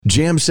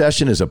Jam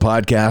Session is a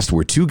podcast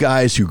where two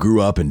guys who grew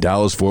up in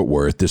Dallas-Fort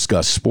Worth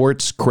discuss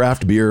sports,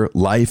 craft beer,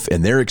 life,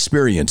 and their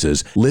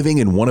experiences living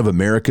in one of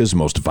America's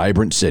most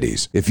vibrant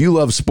cities. If you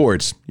love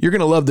sports, you're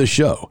going to love this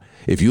show.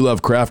 If you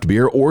love craft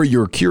beer or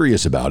you're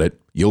curious about it,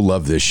 you'll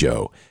love this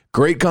show.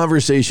 Great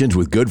conversations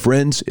with good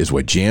friends is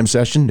what Jam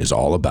Session is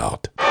all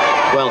about.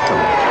 Welcome.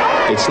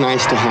 It's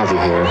nice to have you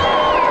here.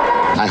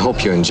 I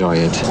hope you enjoy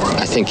it.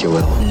 I think you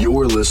will.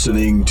 You're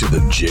listening to the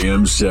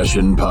Jam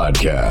Session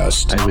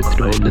Podcast. I was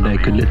told that I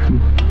could listen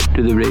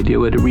to the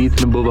radio at a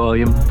reasonable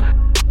volume.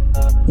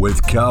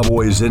 With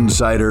Cowboys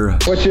insider...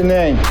 What's your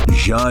name?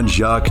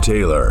 Jean-Jacques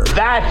Taylor.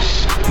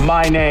 That's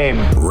my name.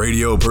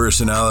 Radio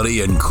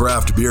personality and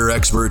craft beer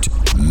expert,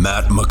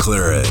 Matt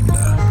McLaren.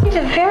 He's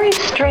a very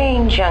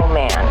strange young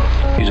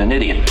man. He's an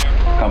idiot.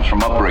 Comes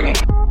from upbringing.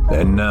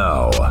 And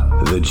now,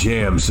 the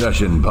Jam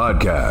Session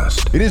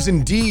Podcast. It is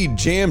indeed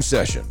Jam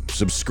Session.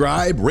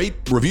 Subscribe, rate,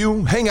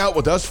 review, hang out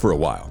with us for a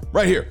while.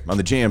 Right here on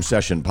the Jam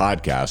Session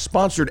Podcast,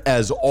 sponsored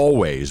as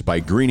always by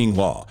Greening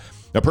Law,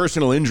 a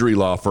personal injury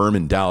law firm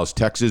in Dallas,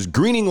 Texas.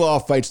 Greening Law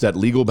fights that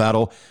legal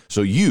battle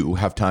so you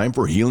have time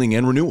for healing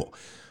and renewal.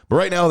 But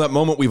right now, that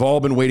moment we've all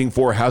been waiting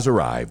for has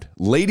arrived.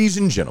 Ladies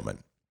and gentlemen,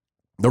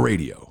 the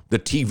radio, the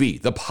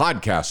TV, the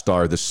podcast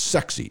star, the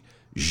sexy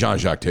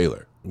Jean-Jacques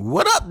Taylor.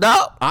 What up,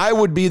 dog? I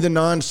would be the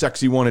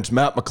non-sexy one. It's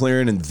Matt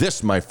McLaren, and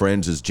this, my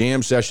friends, is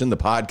Jam Session, the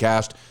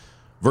podcast,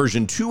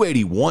 version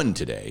 281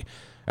 today,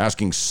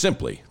 asking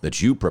simply that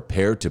you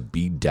prepare to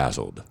be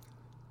dazzled.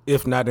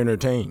 If not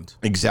entertained.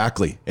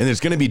 Exactly. And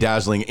it's going to be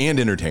dazzling and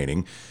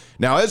entertaining.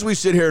 Now, as we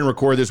sit here and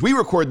record this, we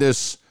record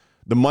this,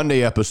 the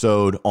Monday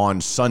episode,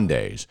 on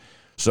Sundays.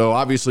 So,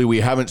 obviously,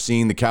 we haven't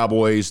seen the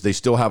Cowboys. They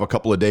still have a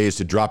couple of days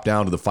to drop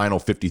down to the final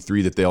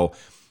 53 that they'll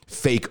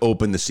fake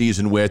open the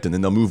season with, and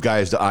then they'll move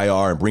guys to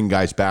IR and bring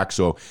guys back.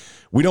 So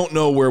we don't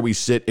know where we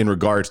sit in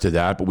regards to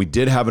that, but we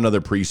did have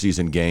another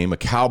preseason game, a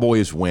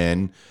Cowboys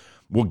win.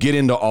 We'll get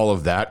into all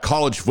of that.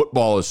 College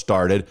football has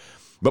started.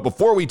 But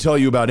before we tell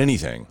you about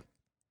anything,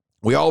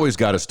 we always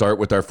got to start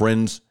with our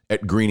friends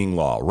at Greening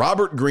Law.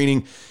 Robert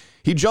Greening,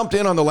 he jumped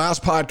in on the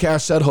last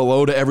podcast, said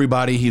hello to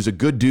everybody. He's a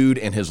good dude,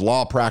 and his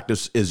law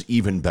practice is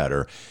even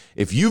better.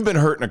 If you've been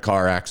hurt in a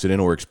car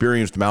accident or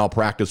experienced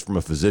malpractice from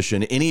a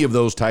physician, any of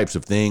those types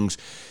of things,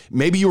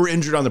 maybe you were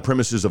injured on the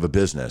premises of a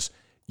business,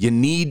 you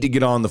need to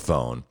get on the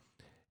phone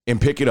and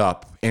pick it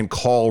up and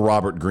call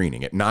Robert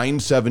Greening at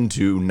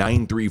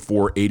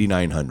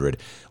 972-934-8900.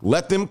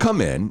 Let them come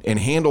in and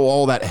handle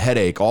all that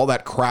headache, all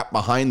that crap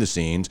behind the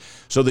scenes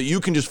so that you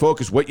can just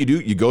focus what you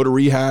do. You go to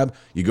rehab,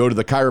 you go to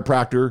the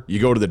chiropractor, you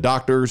go to the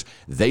doctors,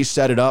 they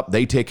set it up,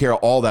 they take care of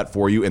all that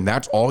for you, and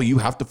that's all you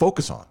have to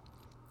focus on.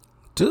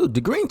 Dude,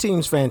 the Green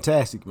Team's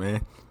fantastic,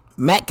 man.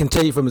 Matt can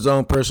tell you from his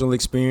own personal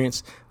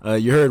experience.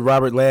 You heard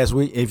Robert last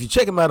week. If you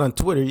check him out on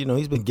Twitter, you know,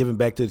 he's been giving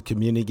back to the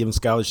community, giving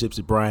scholarships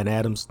at Bryan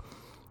Adams,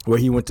 where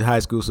he went to high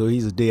school, so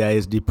he's a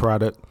DISD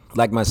product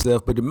like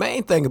myself. But the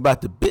main thing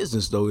about the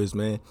business, though, is,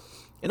 man,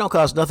 it don't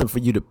cost nothing for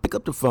you to pick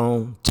up the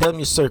phone, tell them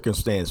your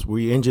circumstance,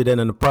 where you're injured in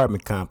an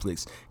apartment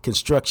complex,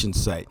 construction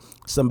site,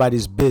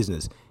 somebody's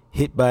business,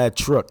 hit by a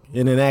truck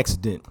in an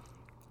accident.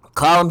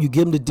 Call them, you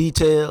give them the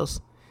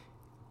details,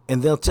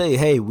 and they'll tell you,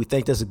 hey, we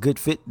think that's a good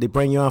fit. They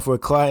bring you on for a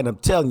client. I'm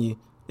telling you,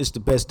 it's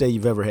the best day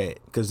you've ever had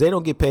because they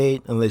don't get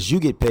paid unless you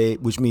get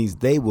paid, which means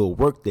they will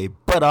work their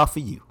butt off for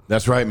you.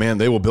 That's right, man.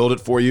 They will build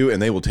it for you,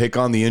 and they will take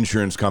on the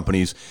insurance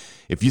companies.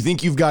 If you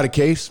think you've got a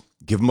case,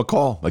 give them a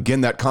call. Again,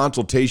 that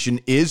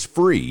consultation is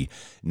free,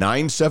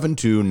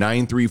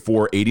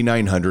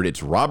 972-934-8900.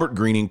 It's Robert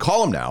Greening.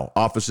 Call him now.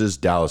 Offices,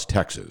 Dallas,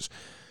 Texas.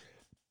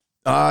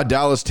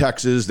 Dallas,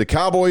 Texas. The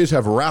Cowboys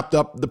have wrapped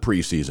up the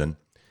preseason.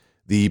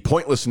 The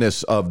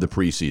pointlessness of the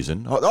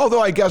preseason,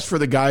 although I guess for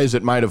the guys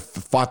that might have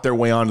fought their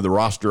way onto the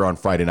roster on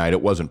Friday night,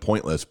 it wasn't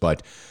pointless,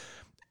 but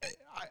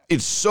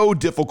it's so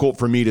difficult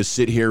for me to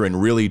sit here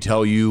and really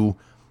tell you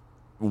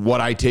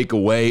what I take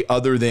away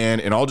other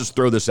than, and I'll just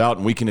throw this out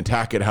and we can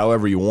attack it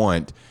however you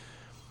want.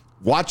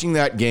 Watching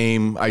that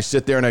game, I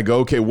sit there and I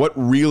go, okay, what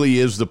really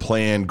is the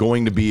plan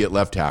going to be at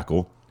left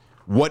tackle?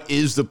 What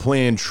is the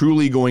plan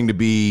truly going to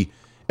be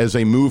as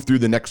they move through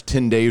the next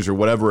 10 days or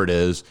whatever it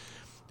is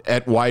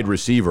at wide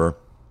receiver?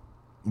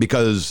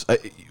 Because,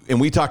 and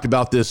we talked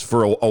about this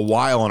for a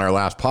while on our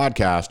last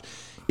podcast,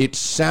 it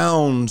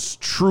sounds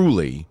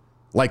truly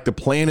like the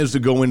plan is to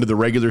go into the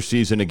regular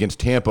season against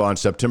Tampa on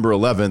September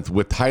 11th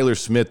with Tyler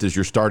Smith as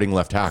your starting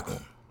left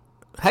tackle.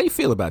 How do you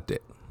feel about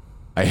that?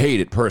 I hate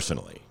it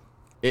personally.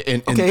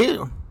 Okay,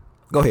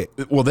 go ahead.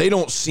 Well, they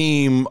don't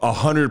seem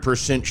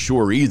 100%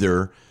 sure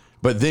either,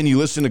 but then you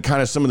listen to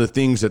kind of some of the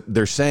things that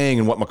they're saying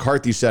and what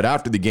McCarthy said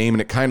after the game,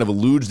 and it kind of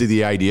alludes to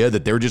the idea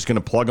that they're just going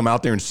to plug them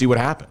out there and see what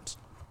happens.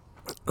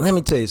 Let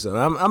me tell you something.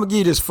 I'm going to give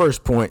you this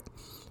first point,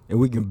 and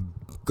we can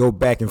go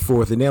back and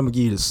forth, and then I'm going to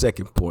give you the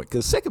second point,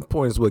 because the second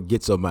point is what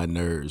gets on my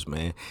nerves,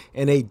 man.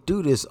 And they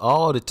do this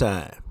all the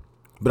time.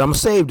 But I'm going to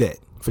save that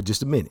for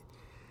just a minute.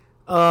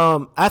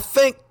 I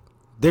think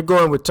they're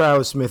going with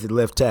Tyler Smith at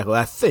left tackle.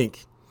 I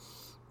think,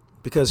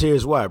 because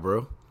here's why,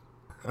 bro.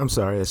 I'm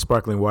sorry, that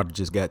sparkling water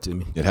just got to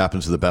me. It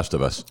happens to the best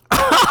of us.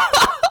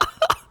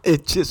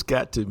 It just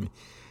got to me.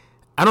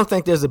 I don't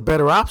think there's a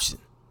better option.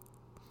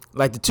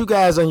 Like, the two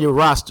guys on your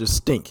roster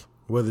stink.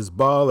 Whether it's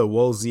Ball or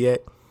Wozniak,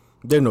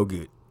 they're no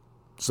good.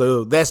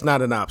 So that's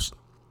not an option.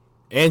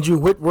 Andrew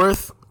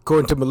Whitworth,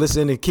 according to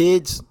Melissa and the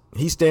kids,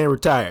 he's staying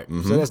retired.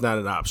 So that's not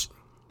an option.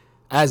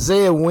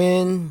 Isaiah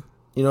Wynn,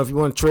 if you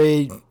want to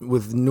trade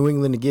with New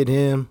England to get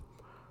him,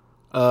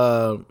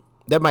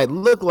 that might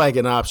look like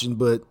an option,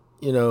 but,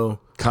 he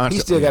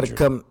still got to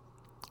come.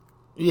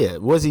 Yeah,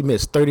 what's he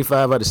missed?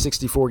 35 out of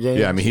 64 games?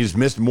 Yeah, I mean, he's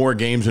missed more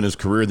games in his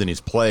career than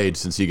he's played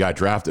since he got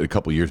drafted a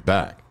couple years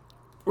back.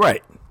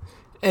 Right.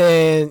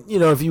 And,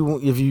 if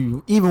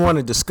you even want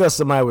to discuss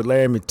somebody with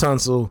Larry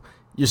Tunsil,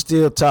 you're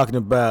still talking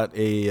about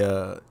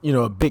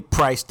a big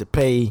price to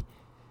pay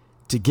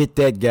to get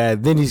that guy.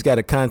 Then he's got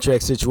a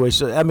contract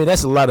situation. I mean,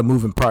 that's a lot of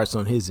moving parts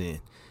on his end.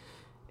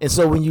 And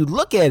so when you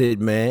look at it,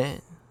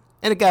 man,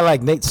 and a guy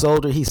like Nate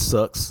Solder, he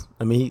sucks.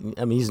 I mean,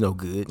 he's no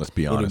good. Let's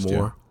be honest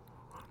anymore.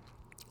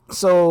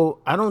 So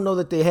I don't know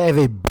that they have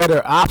a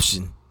better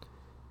option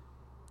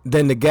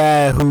than the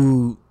guy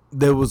who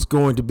there was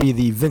going to be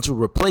the eventual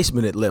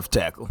replacement at left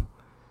tackle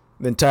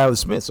than Tyler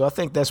Smith. So I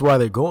think that's why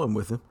they're going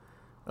with him.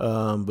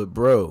 But,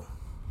 bro,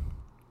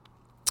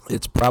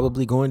 it's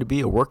probably going to be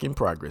a work in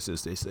progress,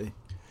 as they say.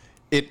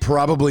 It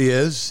probably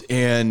is,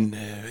 and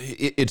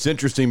it's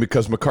interesting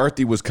because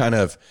McCarthy was kind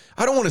of,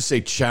 I don't want to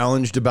say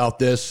challenged about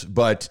this,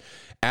 but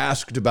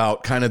asked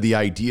about kind of the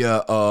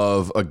idea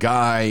of a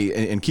guy,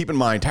 and keep in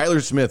mind,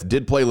 Tyler Smith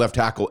did play left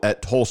tackle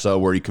at Tulsa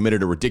where he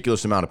committed a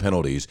ridiculous amount of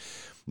penalties.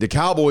 The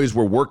Cowboys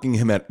were working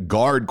him at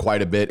guard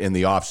quite a bit in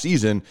the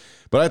offseason,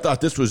 but I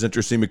thought this was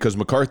interesting because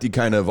McCarthy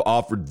kind of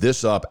offered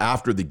this up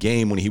after the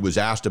game when he was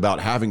asked about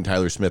having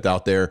Tyler Smith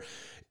out there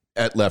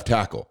at left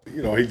tackle.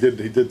 He did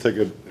take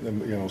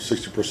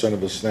 60%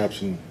 of his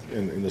snaps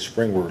in the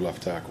spring were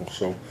left tackle.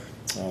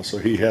 So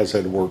he has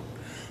had to work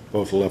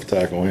both left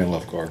tackle and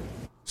left guard.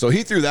 So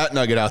he threw that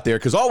nugget out there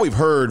because all we've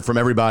heard from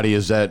everybody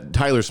is that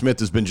Tyler Smith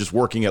has been just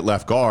working at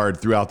left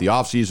guard throughout the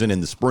offseason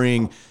in the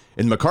spring.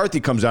 And McCarthy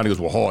comes out and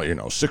goes,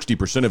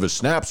 60% of his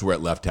snaps were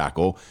at left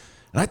tackle.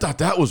 And I thought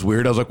that was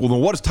weird. I was like, well,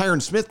 then what has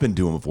Tyron Smith been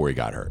doing before he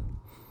got hurt?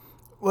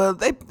 Well,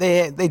 they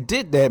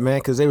did that, man,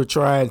 because they were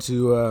trying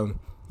to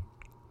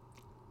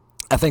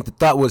I think the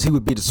thought was he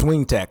would be the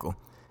swing tackle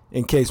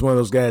in case one of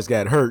those guys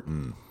got hurt.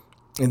 And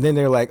then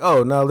they're like,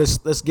 oh, no,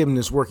 let's give him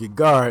this work at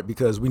guard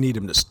because we need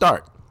him to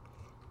start.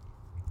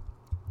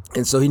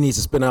 And so he needs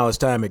to spend all his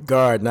time at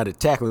guard, not at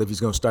tackle if he's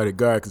going to start at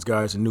guard because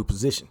guard's a new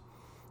position.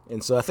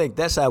 And so I think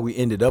that's how we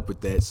ended up with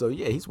that. So,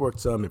 yeah, he's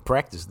worked some in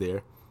practice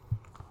there.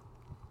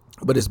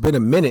 But it's been a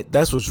minute.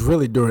 That's what's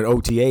really during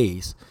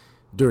OTAs.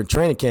 During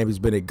training camp, he's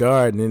been at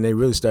guard, and then they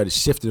really started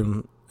shifting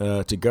him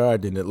to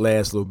guard in the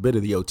last little bit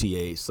of the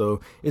OTAs.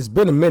 So it's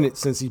been a minute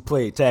since he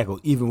played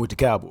tackle, even with the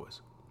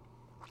Cowboys.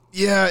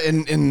 Yeah,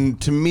 and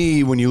to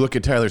me, when you look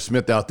at Tyler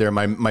Smith out there,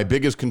 my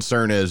biggest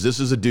concern is this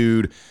is a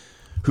dude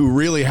who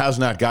really has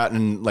not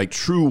gotten like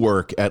true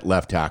work at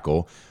left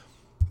tackle,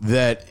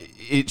 that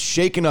it's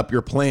shaken up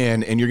your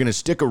plan and you're going to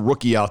stick a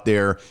rookie out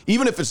there,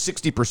 even if it's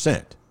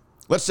 60%.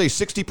 Let's say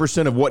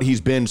 60% of what he's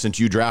been since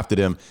you drafted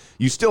him,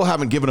 you still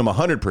haven't given him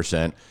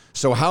 100%.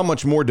 So how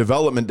much more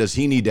development does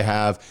he need to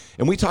have?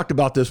 And we talked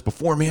about this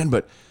before, man,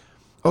 but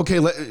okay,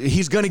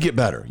 he's going to get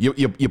better.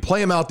 You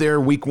play him out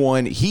there week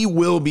one. He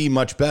will be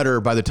much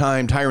better by the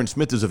time Tyron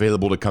Smith is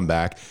available to come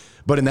back.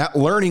 But in that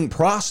learning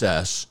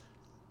process,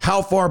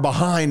 how far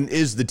behind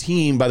is the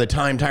team by the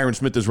time Tyron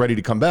Smith is ready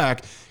to come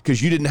back? Because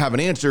you didn't have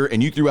an answer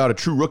and you threw out a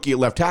true rookie at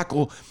left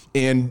tackle.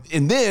 And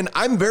then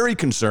I'm very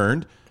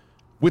concerned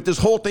with this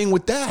whole thing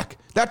with Dak.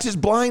 That's his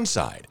blind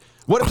side.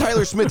 What if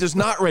Tyler Smith is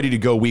not ready to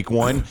go week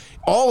one?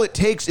 All it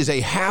takes is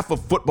a half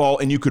of football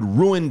and you could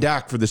ruin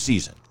Dak for the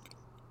season.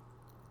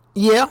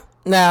 Yeah,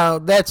 now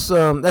that's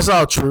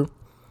all true.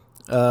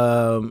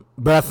 But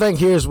I think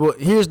here's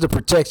the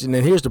protection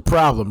and here's the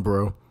problem,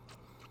 bro.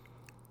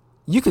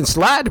 You can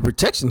slide the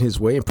protection his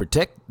way and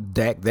protect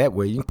Dak that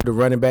way. You can put a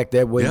running back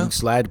that way. Yeah. You can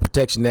slide the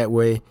protection that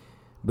way.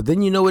 But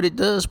then you know what it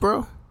does,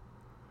 bro?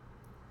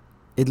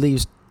 It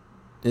leaves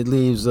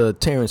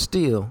Terrence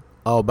Steele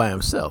all by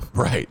himself.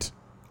 Right.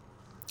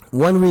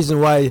 One reason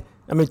why,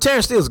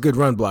 Terrence Steele's a good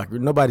run blocker.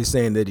 Nobody's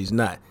saying that he's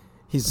not.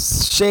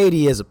 He's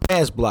shady as a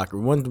pass blocker.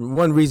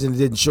 One reason he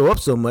didn't show up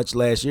so much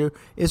last year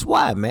is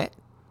why, Matt?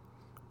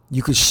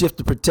 You could shift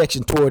the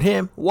protection toward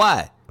him.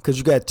 Why? Because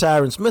you got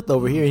Tyron Smith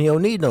over here and he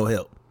don't need no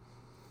help.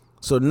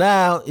 So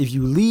now, if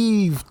you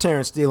leave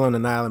Terrence Steele on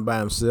an island by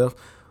himself,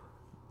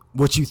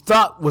 what you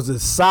thought was a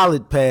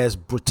solid pass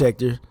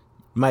protector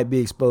might be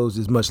exposed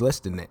as much less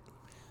than that.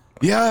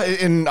 Yeah,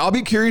 and I'll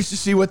be curious to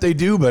see what they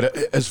do, but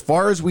as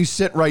far as we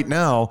sit right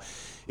now,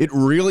 it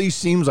really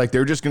seems like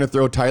they're just going to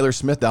throw Tyler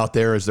Smith out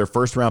there as their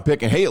first-round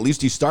pick, and hey, at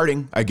least he's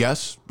starting, I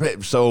guess.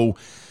 So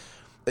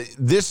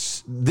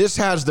this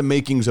has the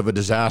makings of a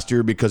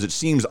disaster because it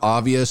seems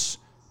obvious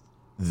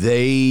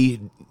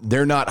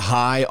they're not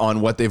high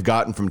on what they've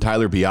gotten from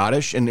Tyler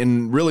Biadasz.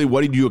 And really,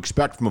 what did you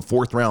expect from a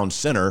fourth-round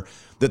center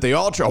that they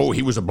all try? Oh,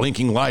 he was a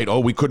blinking light. Oh,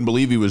 we couldn't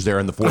believe he was there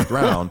in the fourth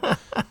round.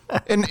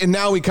 And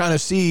now we kind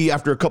of see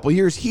after a couple of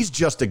years, he's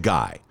just a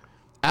guy.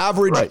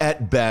 Average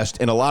at best,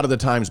 and a lot of the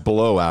times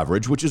below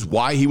average, which is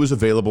why he was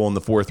available in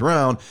the fourth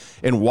round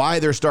and why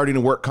they're starting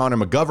to work Connor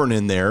McGovern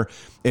in there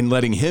and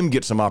letting him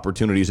get some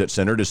opportunities at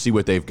center to see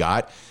what they've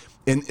got.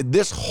 And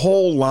this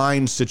whole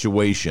line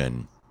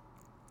situation,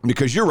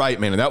 because you're right,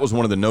 man, and that was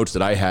one of the notes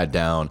that I had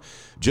down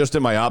just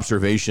in my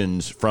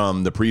observations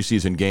from the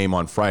preseason game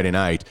on Friday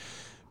night.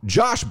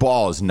 Josh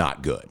Ball is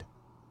not good.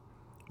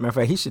 Matter of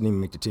fact, he shouldn't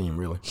even make the team,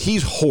 really.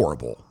 He's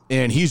horrible,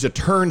 and he's a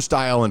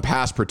turnstile in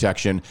pass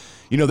protection.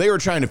 You know, they were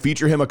trying to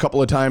feature him a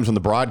couple of times on the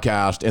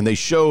broadcast, and they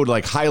showed,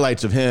 like,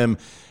 highlights of him,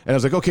 and I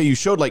was like, okay, you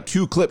showed, like,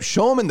 2 clips.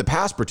 Show him in the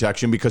pass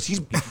protection because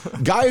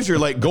guys are,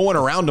 like, going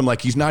around him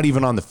like he's not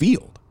even on the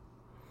field.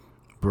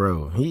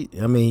 Bro,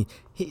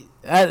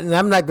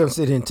 I'm not going to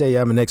sit here and tell you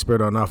I'm an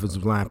expert on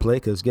offensive line play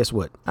because guess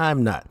what?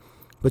 I'm not.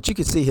 But you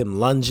could see him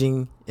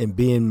lunging and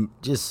being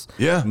just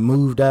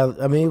moved out.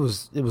 I mean,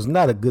 it was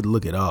not a good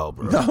look at all,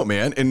 bro. No,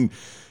 man. And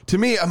to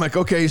me, I'm like,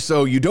 okay,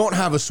 so you don't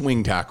have a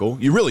swing tackle.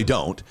 You really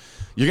don't.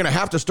 You're going to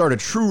have to start a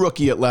true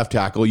rookie at left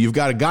tackle. You've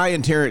got a guy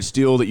in Terrence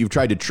Steele that you've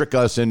tried to trick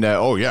us into,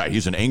 oh, yeah,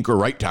 he's an anchor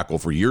right tackle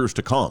for years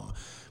to come.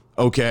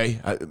 Okay,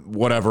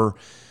 whatever.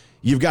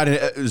 You've got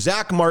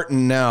Zach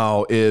Martin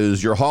now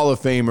is your Hall of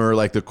Famer,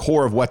 like the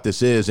core of what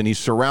this is, and he's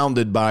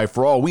surrounded by,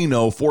 for all we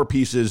know, 4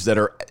 pieces that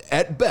are,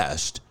 at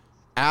best,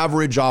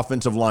 average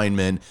offensive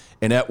linemen,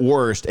 and at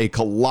worst, a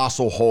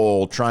colossal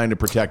hole trying to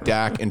protect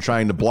Dak and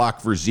trying to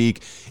block for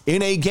Zeke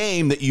in a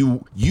game that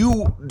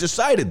you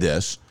decided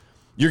this.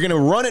 You're going to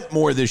run it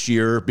more this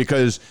year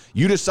because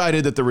you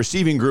decided that the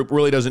receiving group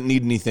really doesn't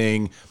need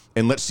anything,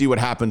 and let's see what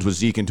happens with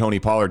Zeke and Tony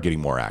Pollard getting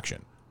more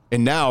action.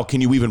 And now,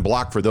 can you even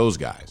block for those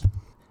guys?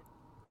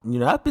 You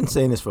know, I've been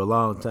saying this for a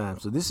long time,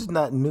 so this is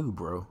not new,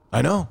 bro.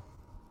 I know.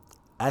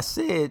 I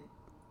said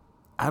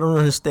I don't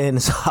understand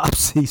this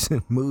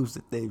offseason moves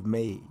that they've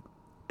made.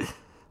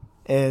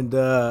 And,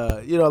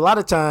 you know, a lot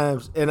of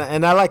times, and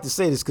I like to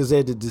say this because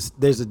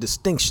there's a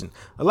distinction.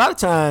 A lot of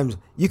times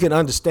you can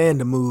understand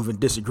the move and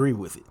disagree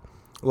with it.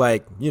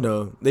 Like, you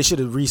know, they should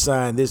have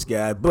re-signed this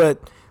guy,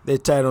 but they're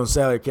tight on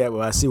salary cap.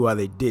 Well, I see why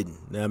they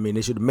didn't. I mean,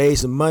 they should have made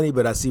some money,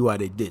 but I see why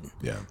they didn't.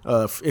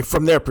 Yeah.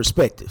 From their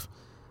perspective.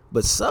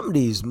 But some of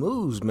these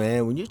moves,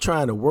 man, when you're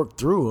trying to work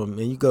through them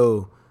and you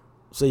go,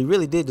 so you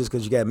really did this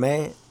because you got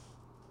mad?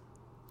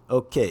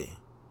 Okay.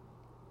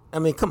 I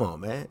mean, come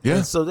on, man.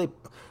 Yeah.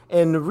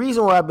 And the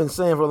reason why I've been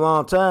saying for a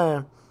long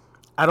time,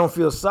 I don't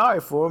feel sorry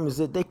for them is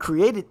that they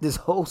created this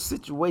whole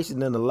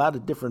situation in a lot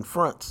of different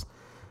fronts.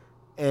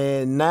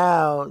 And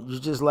now you're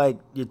just like,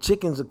 your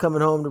chickens are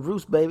coming home to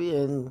roost, baby,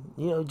 and,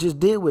 you know, just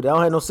deal with it. I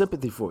don't have no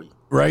sympathy for you.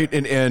 Right,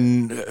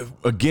 and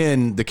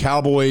again, the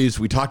Cowboys,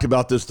 we talked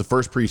about this the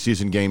first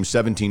preseason game,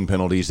 17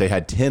 penalties. They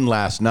had 10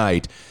 last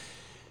night.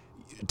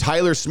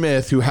 Tyler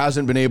Smith, who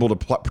hasn't been able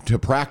to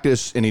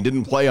practice, and he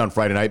didn't play on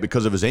Friday night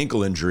because of his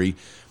ankle injury,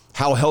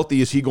 how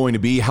healthy is he going to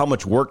be? How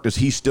much work does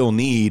he still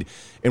need?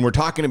 And we're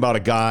talking about a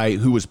guy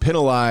who was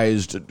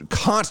penalized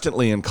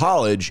constantly in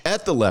college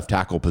at the left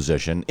tackle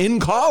position. In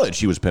college,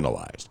 he was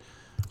penalized.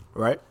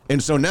 Right.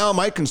 And so now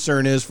my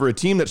concern is for a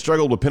team that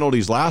struggled with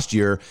penalties last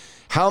year,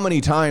 how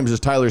many times is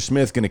Tyler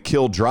Smith going to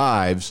kill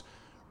drives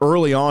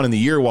early on in the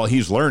year while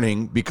he's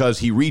learning because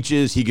he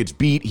reaches, he gets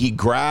beat, he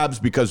grabs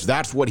because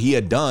that's what he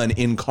had done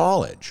in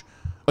college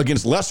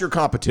against lesser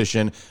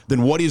competition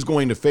than what he's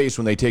going to face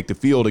when they take the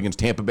field against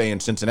Tampa Bay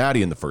and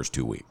Cincinnati in the first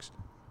 2 weeks.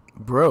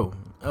 Bro,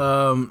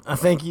 I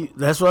think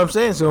that's what I'm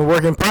saying. So a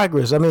work in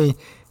progress. I mean,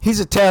 he's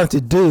a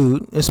talented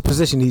dude. It's a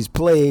position he's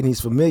played and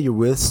he's familiar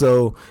with.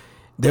 So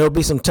there'll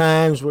be some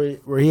times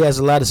where he has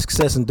a lot of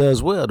success and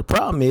does well. The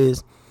problem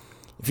is,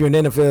 if you're an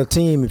NFL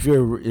team, if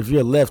you're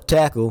a left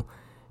tackle,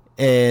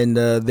 and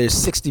there's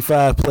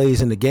 65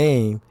 plays in the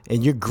game,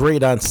 and you're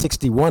great on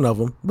 61 of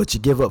them, but you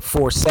give up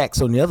 4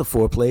 sacks on the other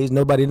 4 plays,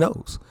 nobody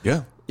knows.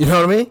 Yeah. You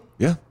know what I mean?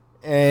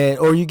 Yeah.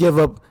 Or you give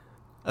up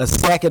a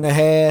sack and a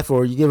half,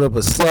 or you give up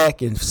a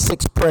sack and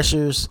 6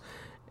 pressures,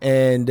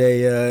 and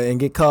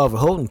get called for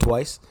holding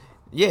twice.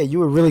 Yeah, you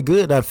were really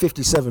good on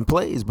 57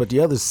 plays, but the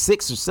other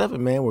 6 or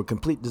 7, man, were a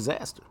complete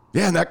disaster.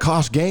 Yeah, and that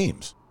cost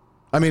games.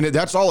 I mean,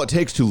 that's all it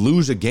takes to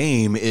lose a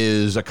game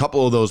is a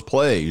couple of those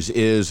plays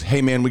is,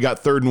 hey, man, we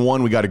got 3rd and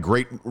 1. We got a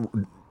great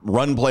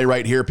run play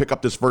right here. Pick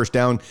up this first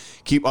down.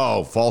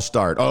 False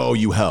start. Oh,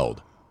 you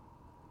held.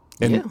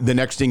 And the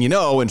next thing you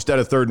know, instead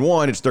of 3rd and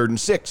 1, it's 3rd and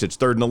 6. It's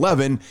 3rd and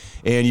 11.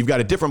 And you've got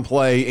a different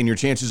play, and your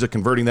chances of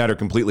converting that are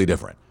completely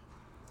different.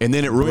 And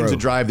then it ruins a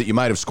drive that you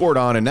might have scored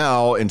on. And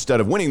now,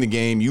 instead of winning the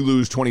game, you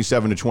lose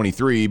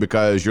 27-23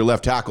 because your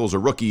left tackle's a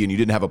rookie and you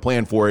didn't have a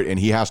plan for it, and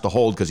he has to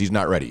hold because he's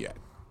not ready yet.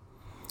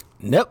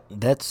 Nope,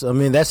 that's how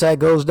it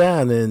goes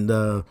down,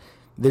 and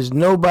there's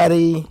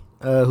nobody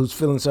who's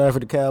feeling sorry for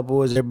the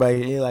Cowboys.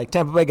 Everybody, like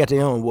Tampa Bay got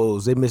their own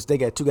woes. They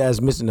got 2 guys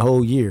missing the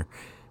whole year,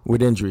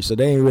 with injury, so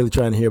they ain't really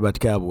trying to hear about the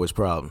Cowboys'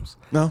 problems.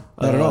 No,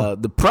 not at all.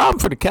 The problem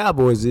for the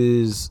Cowboys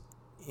is,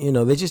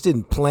 they just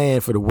didn't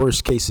plan for the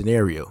worst case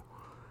scenario,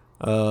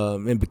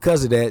 and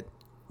because of that,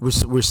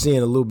 we're seeing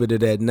a little bit of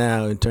that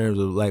now in terms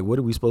of like, what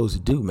are we supposed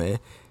to do, man?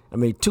 I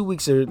mean, 2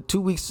 weeks,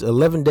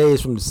 11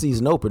 days from the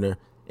season opener,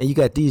 and you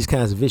got these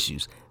kinds of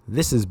issues.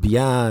 This is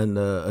beyond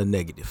a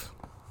negative.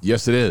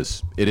 Yes, it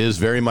is. It is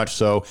very much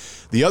so.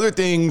 The other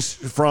things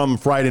from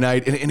Friday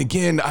night, and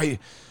again,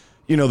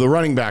 the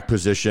running back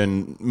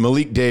position,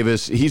 Malik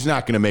Davis, he's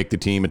not going to make the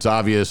team. It's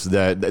obvious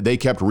that they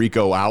kept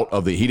Rico out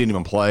of he didn't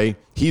even play.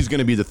 He's going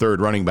to be the third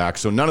running back.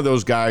 So none of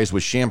those guys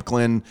with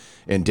Shampklin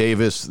and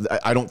Davis,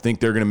 I don't think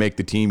they're going to make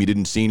the team. You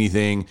didn't see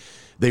anything.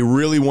 They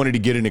really wanted to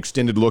get an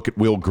extended look at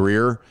Will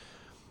Grier.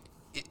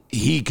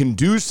 He can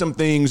do some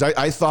things.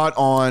 I thought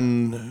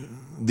on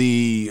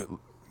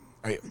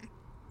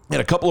had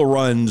a couple of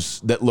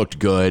runs that looked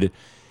good.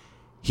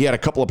 He had a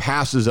couple of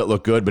passes that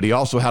looked good, but he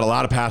also had a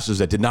lot of passes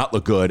that did not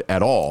look good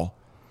at all.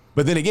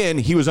 But then again,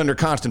 he was under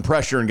constant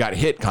pressure and got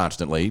hit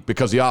constantly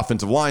because the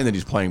offensive line that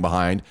he's playing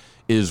behind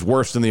is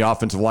worse than the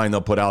offensive line they'll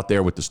put out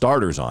there with the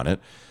starters on it.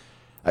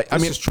 I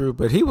mean, it's true,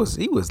 but he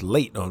was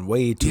late on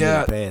way too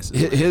many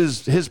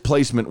passes. His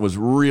placement was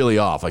really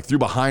off. Like threw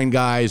behind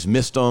guys,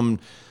 missed them.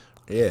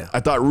 Yeah, I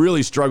thought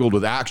really struggled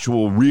with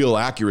real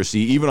accuracy,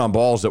 even on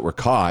balls that were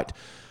caught.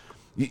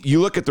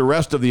 You look at the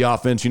rest of the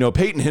offense,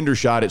 Peyton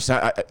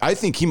Hendershot, I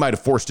think he might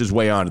have forced his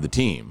way onto the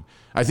team.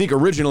 I think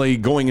originally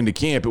going into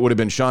camp, it would have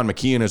been Sean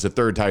McKeon as a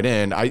third tight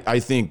end. I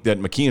think that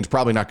McKeon's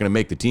probably not going to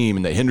make the team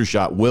and that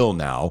Hendershot will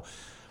now.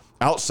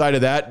 Outside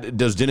of that,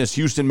 does Dennis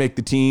Houston make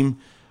the team?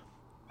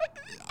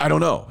 I don't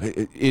know.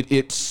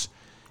 It's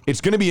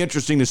going to be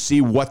interesting to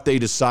see what they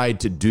decide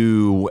to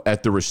do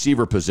at the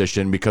receiver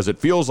position because it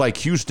feels like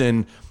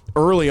Houston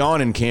early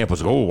on in camp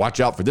was, watch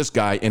out for this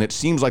guy. And it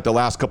seems like the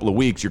last couple of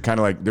weeks, you're kind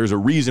of like, there's a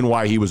reason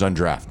why he was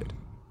undrafted.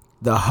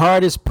 The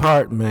hardest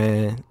part,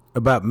 man,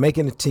 about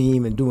making a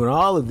team and doing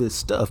all of this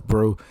stuff,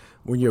 bro,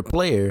 when you're a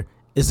player,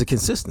 is the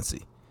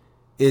consistency.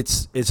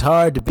 It's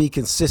hard to be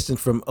consistent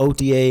from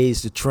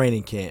OTAs to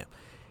training camp.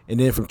 And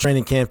then from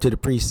training camp to the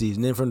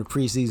preseason, then from the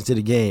preseason to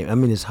the game. I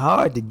mean, it's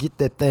hard to get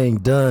that thing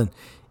done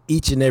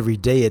each and every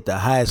day at the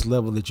highest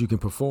level that you can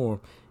perform.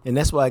 And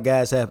that's why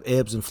guys have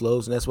ebbs and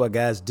flows, and that's why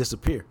guys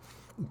disappear,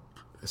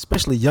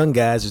 especially young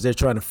guys as they're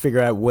trying to figure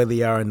out where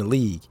they are in the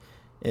league.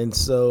 And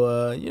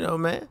so,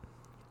 man,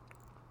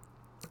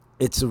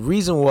 it's a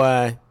reason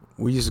why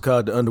we used to call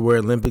it the Underwear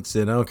Olympics,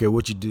 and I don't care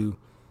what you do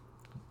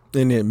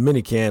in the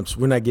mini camps,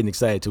 we're not getting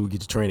excited till we get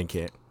to training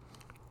camp.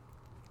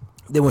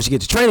 Then once you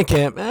get to training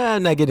camp,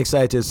 I'm not getting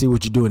excited to see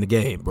what you do in the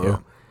game, bro. Yeah.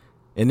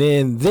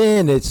 And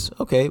then it's,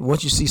 okay,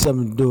 once you see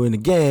something to do in the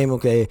game,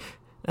 okay,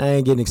 I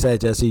ain't getting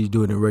excited till I see you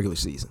do it in the regular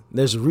season.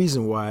 There's a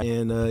reason why.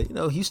 And,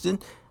 Houston,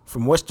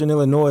 from Western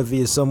Illinois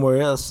via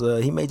somewhere else,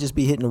 he may just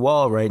be hitting the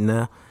wall right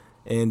now,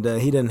 and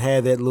he doesn't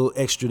have that little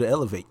extra to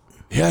elevate.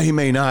 Yeah, he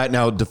may not.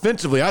 Now,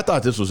 defensively, I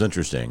thought this was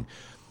interesting.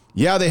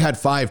 Yeah, they had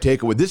 5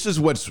 takeaways. This is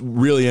what's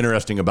really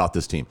interesting about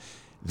this team.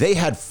 They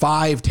had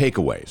 5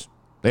 takeaways.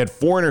 They had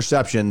 4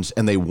 interceptions,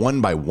 and they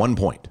won by 1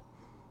 point.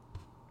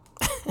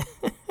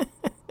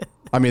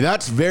 I mean,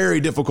 that's very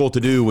difficult to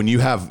do when you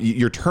have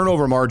your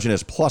turnover margin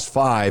is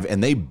 +5,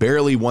 and they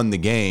barely won the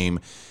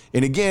game.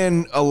 And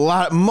again,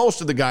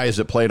 most of the guys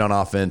that played on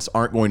offense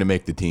aren't going to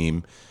make the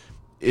team.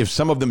 If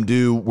some of them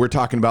do, we're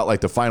talking about like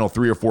the final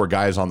 3 or 4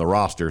 guys on the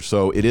roster.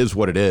 So it is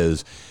what it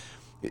is.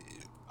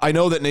 I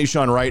know that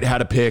Nahshon Wright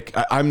had a pick.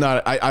 I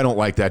don't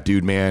like that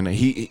dude, man.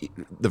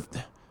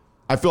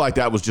 I feel like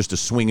that was just a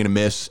swing and a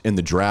miss in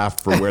the draft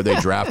for where they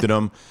drafted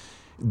him.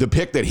 The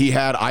pick that he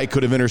had, I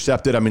could have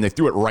intercepted. I mean, they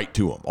threw it right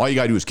to him. All you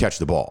got to do is catch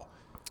the ball.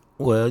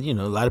 Well, a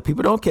lot of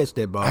people don't catch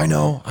that ball. I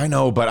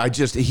know, but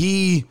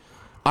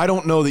I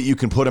don't know that you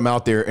can put him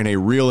out there in a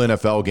real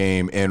NFL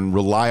game and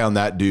rely on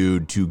that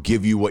dude to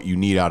give you what you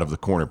need out of the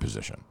corner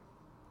position.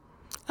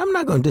 I'm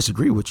not going to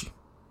disagree with you.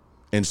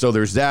 And so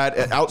there's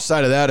that.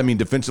 Outside of that, I mean,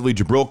 defensively,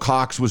 Jabril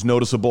Cox was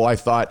noticeable, I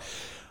thought.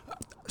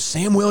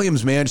 Sam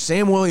Williams, man.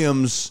 Sam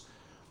Williams,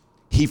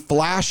 he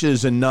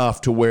flashes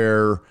enough to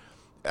where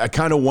I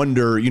kind of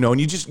wonder,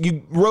 and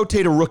you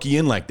rotate a rookie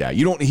in like that.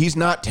 He's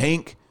not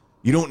Tank.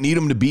 You don't need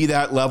him to be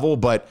that level,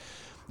 but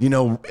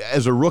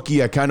as a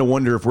rookie, I kind of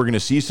wonder if we're going to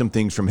see some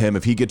things from him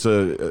if he gets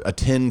a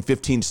 10,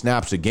 15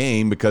 snaps a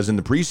game, because in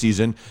the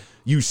preseason,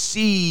 you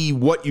see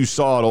what you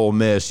saw at Ole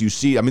Miss.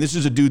 This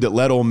is a dude that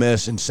led Ole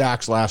Miss in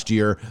sacks last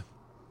year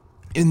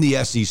in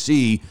the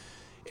SEC,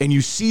 and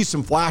you see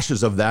some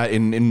flashes of that,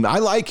 and I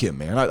like him,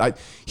 man. I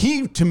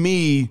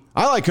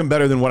like him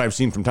better than what I've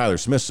seen from Tyler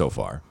Smith so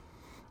far.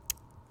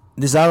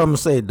 This is all I'm going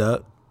to say,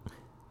 Doug.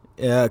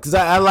 Yeah, because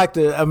I like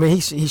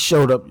he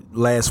showed up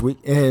last week,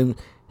 and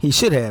he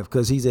should have,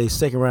 because he's a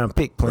second-round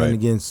pick playing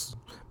against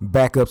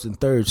backups and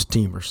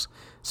third-teamers.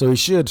 So he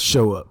should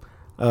show up.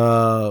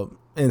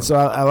 And so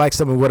I like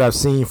some of what I've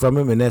seen from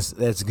him, and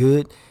that's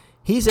good.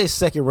 He's a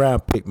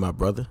second-round pick, my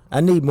brother. I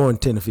need more than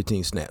 10 or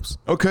 15 snaps.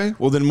 Okay,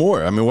 well, then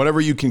more. I mean,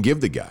 whatever you can give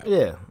the guy.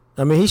 Yeah.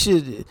 I mean, he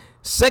should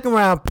 –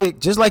 second-round pick,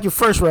 just like your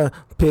first-round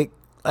pick,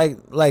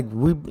 like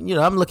we,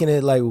 I'm looking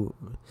at like,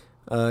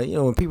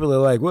 when people are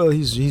like, well,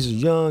 he's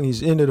young,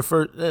 he's into the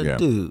first,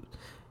 dude.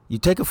 You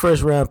take a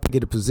first round pick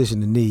at a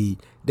position of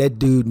need. That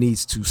dude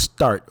needs to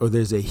start, or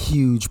there's a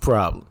huge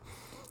problem.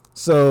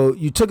 So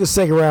you took a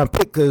second round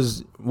pick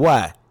because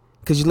why?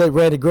 Because you let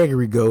Randy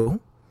Gregory go.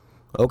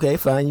 Okay,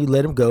 fine, you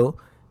let him go.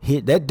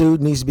 That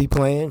dude needs to be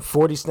playing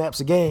 40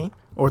 snaps a game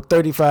or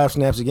 35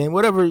 snaps a game,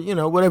 whatever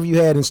you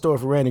had in store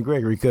for Randy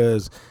Gregory.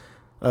 Because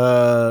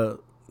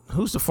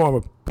who's the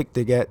former pick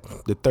they got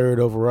the 3rd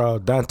overall?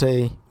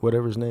 Dante,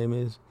 whatever his name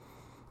is.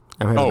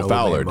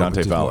 Fowler,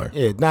 Dante Fowler.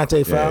 Yeah,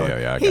 Dante Fowler.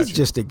 Yeah, he's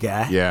just a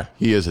guy. Yeah,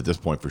 he is at this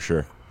point for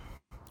sure.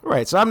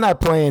 Right, so I'm not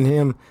playing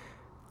him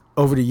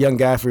over the young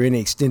guy for any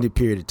extended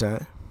period of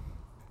time.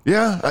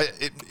 Yeah,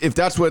 if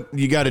that's what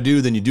you got to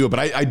do, then you do it. But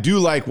I do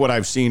like what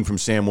I've seen from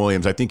Sam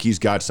Williams. I think he's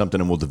got something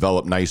and will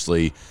develop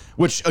nicely,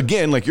 which,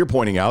 again, like you're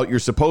pointing out, you're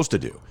supposed to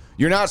do.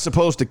 You're not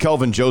supposed to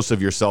Kelvin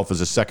Joseph yourself as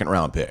a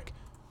second-round pick.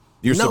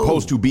 You're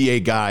supposed to be a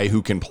guy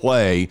who can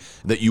play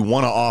that you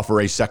want to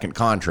offer a second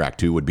contract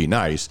to would be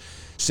nice.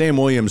 Sam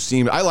Williams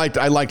I liked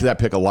that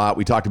pick a lot.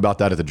 We talked about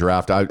that at the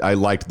draft. I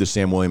liked the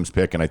Sam Williams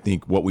pick, and I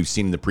think what we've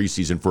seen in the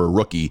preseason for a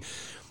rookie,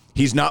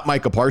 he's not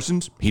Micah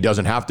Parsons. He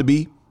doesn't have to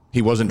be.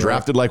 He wasn't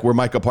drafted like where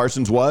Micah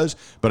Parsons was,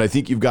 but I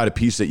think you've got a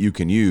piece that you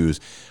can use.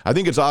 I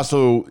think it's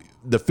also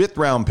the 5th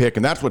round pick,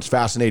 and that's what's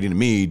fascinating to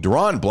me.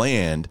 Deron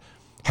Bland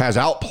has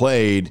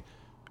outplayed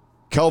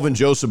Kelvin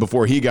Joseph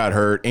before he got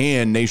hurt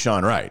and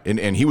Nahshon Wright,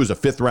 and he was a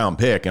 5th round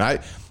pick. And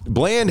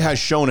Bland has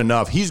shown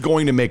enough. He's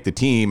going to make the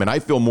team, and I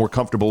feel more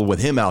comfortable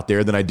with him out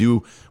there than I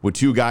do with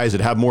 2 guys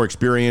that have more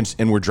experience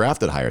and were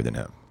drafted higher than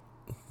him.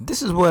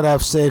 This is what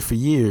I've said for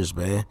years,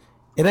 man.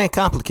 It ain't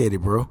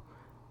complicated, bro.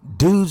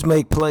 Dudes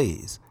make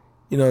plays.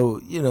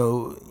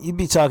 You'd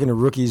be talking to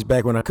rookies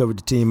back when I covered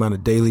the team on a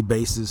daily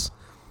basis.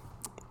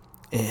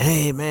 And,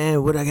 hey,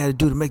 man, what I got to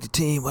do to make the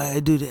team? Why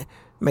I do that?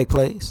 Make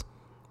plays.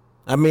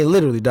 I mean,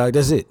 literally, dog,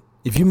 that's it.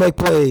 If you make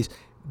plays,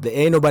 there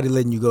ain't nobody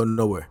letting you go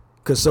nowhere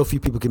because so few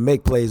people can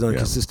make plays on a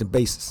consistent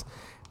basis.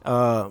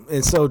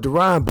 And so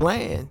Deron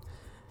Bland,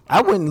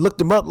 I went and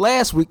looked him up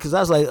last week because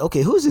I was like,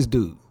 okay, who's this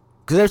dude?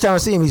 Because every time I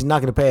see him, he's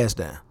knocking the pass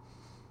down.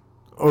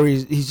 Or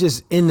he's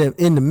just in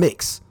the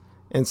mix.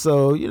 And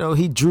so,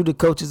 he drew the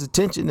coach's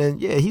attention,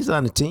 and, he's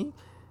on the team.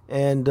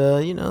 And,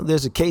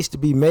 there's a case to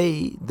be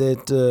made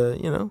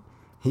that,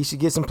 he should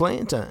get some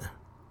playing time.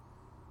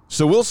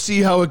 So we'll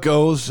see how it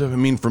goes. I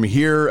mean, from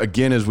here,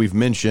 again, as we've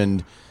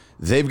mentioned,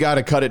 they've got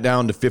to cut it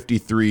down to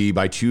 53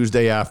 by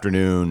Tuesday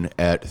afternoon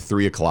at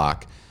 3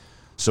 o'clock.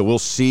 So we'll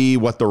see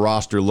what the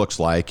roster looks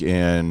like.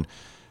 And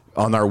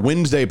on our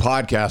Wednesday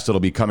podcast, it'll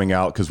be coming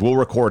out because we'll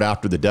record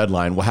after the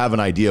deadline. We'll have an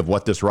idea of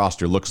what this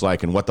roster looks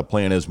like and what the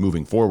plan is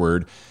moving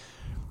forward.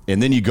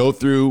 And then you go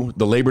through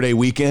the Labor Day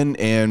weekend,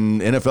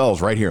 and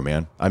NFL's right here,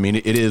 man. I mean,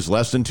 it is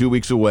less than 2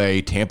 weeks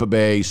away. Tampa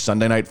Bay,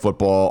 Sunday Night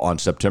Football on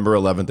September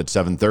 11th at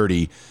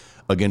 7:30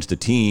 against a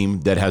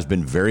team that has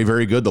been very,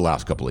 very good the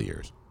last couple of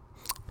years.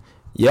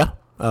 Yeah.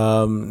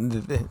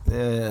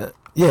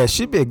 It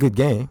should be a good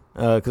game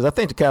because I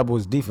think the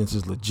Cowboys' defense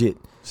is legit.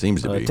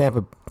 Seems to be.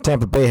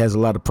 Tampa Bay has a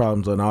lot of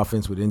problems on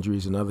offense with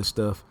injuries and other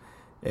stuff.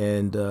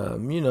 And,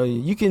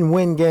 you can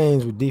win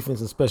games with defense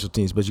and special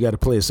teams, but you got to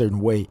play a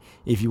certain way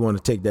if you want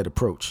to take that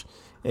approach.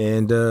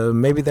 And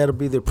maybe that'll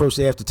be the approach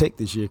they have to take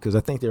this year because I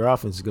think their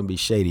offense is going to be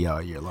shady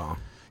all year long.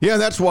 Yeah,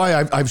 that's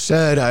why I've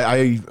said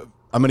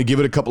I'm going to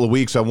give it a couple of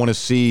weeks. I want to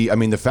see. I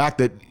mean, the fact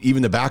that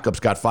even the backups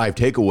got 5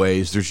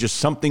 takeaways, there's just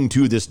something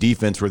to this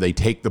defense where they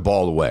take the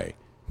ball away.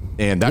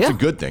 And that's a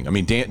good thing. I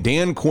mean,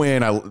 Dan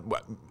Quinn,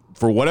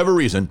 for whatever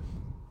reason,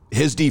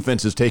 his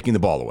defense is taking the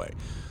ball away.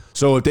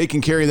 So if they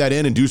can carry that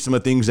in and do some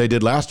of the things they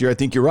did last year, I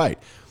think you're right.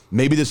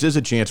 Maybe this is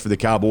a chance for the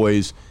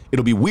Cowboys.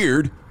 It'll be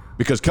weird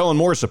because Kellen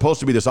Moore is supposed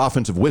to be this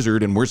offensive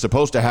wizard, and we're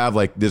supposed to have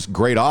like this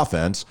great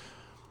offense.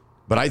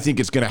 But I think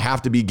it's going to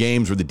have to be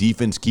games where the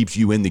defense keeps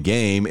you in the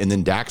game, and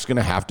then Dak's going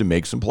to have to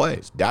make some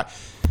plays.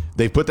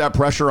 They put that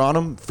pressure on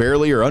him,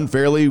 fairly or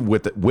unfairly,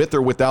 with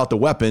or without the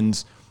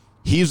weapons.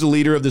 He's the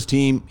leader of this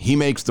team. He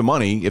makes the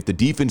money. If the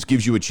defense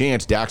gives you a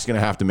chance, Dak's going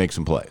to have to make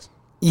some plays.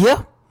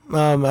 Yeah.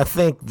 I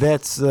think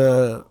that's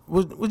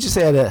we'll just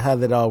say how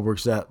that all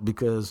works out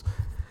because,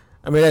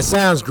 I mean, that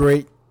sounds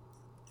great,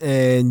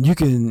 and you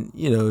can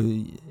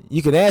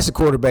ask the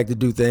quarterback to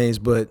do things,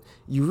 but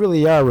you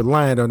really are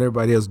reliant on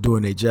everybody else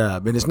doing their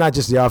job, and it's not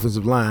just the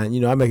offensive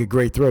line. I make a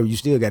great throw, you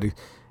still got to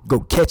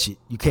go catch it.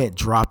 You can't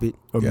drop it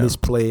or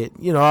misplay it.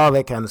 All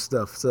that kind of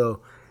stuff.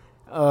 So,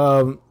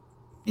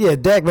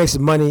 Dak makes the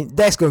money.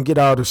 Dak's gonna get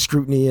all the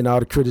scrutiny and all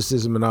the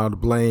criticism and all the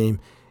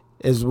blame.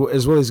 As well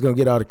as he's going to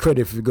get all the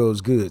credit if it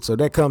goes good. So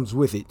that comes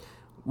with it.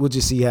 We'll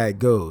just see how it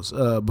goes.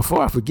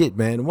 Before I forget,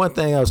 man, one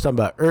thing I was talking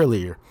about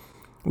earlier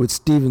with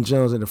Stephen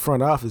Jones in the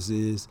front office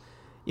is,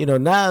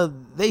 now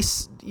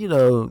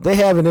they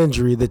have an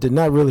injury that they're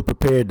not really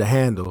prepared to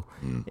handle.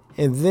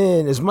 And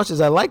then as much as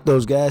I like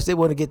those guys, they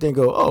want to get there and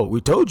go, oh,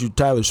 we told you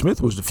Tyler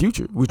Smith was the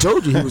future. We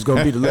told you he was going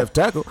to be the left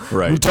tackle.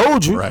 Right. We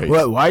told you. Right.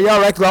 Well, why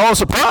y'all acting all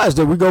surprised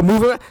that we go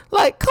move around?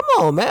 Like, come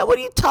on, man. What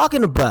are you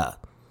talking about?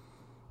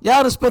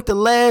 Y'all done spent the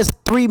last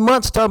 3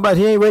 months talking about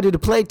he ain't ready to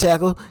play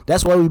tackle.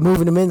 That's why we're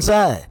moving him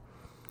inside.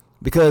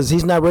 Because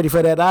he's not ready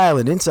for that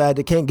island. Inside,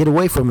 they can't get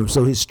away from him.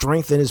 So his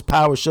strength and his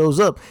power shows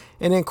up.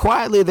 And then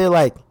quietly, they're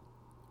like,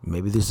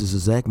 maybe this is a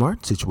Zach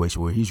Martin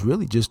situation where he's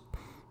really just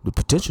the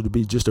potential to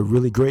be just a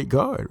really great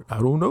guard. I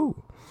don't know.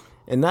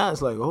 And now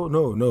it's like, oh,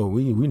 no,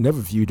 we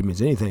never viewed him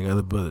as anything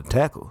other but a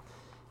tackle.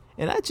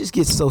 And I just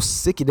get so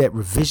sick of that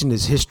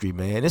revisionist history,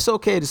 man. It's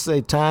okay to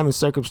say time and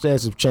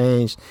circumstances have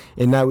changed,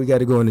 and now we got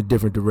to go in a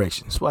different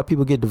direction. That's why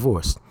people get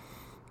divorced.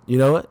 You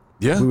know what?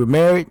 Yeah. We were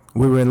married.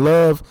 We were in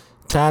love.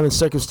 Time and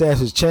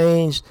circumstances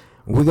changed.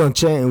 We're going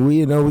to change.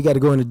 We got to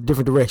go in a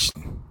different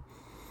direction.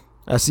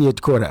 I see you at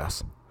the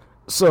courthouse.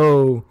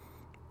 So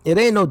it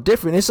ain't no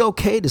different. It's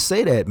okay to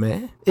say that,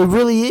 man. It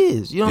really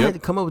is. You don't have to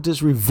come up with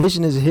this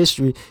revisionist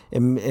history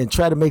and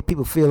try to make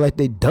people feel like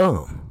they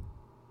dumb.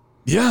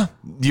 Yeah,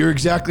 you're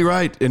exactly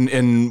right.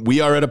 And we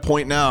are at a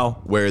point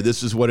now where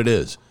this is what it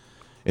is.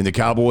 And the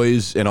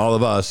Cowboys and all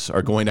of us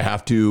are going to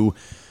have to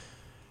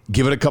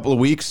give it a couple of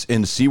weeks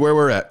and see where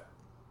we're at.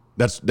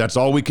 That's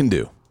all we can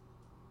do.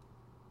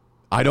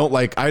 I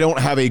don't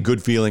have a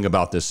good feeling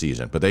about this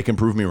season, but they can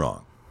prove me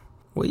wrong.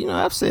 Well,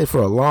 I've said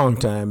for a long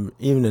time,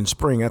 even in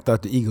spring, I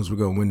thought the Eagles were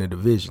going to win the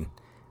division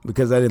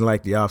because I didn't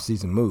like the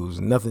offseason moves.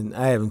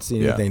 I haven't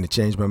seen anything to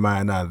change my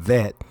mind on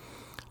that.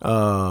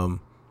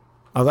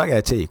 I got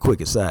to tell you a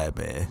quick aside,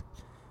 man.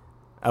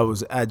 I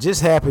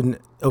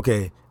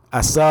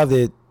saw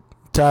that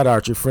Todd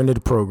Archer, friend of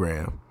the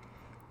program,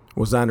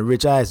 was on the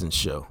Rich Eisen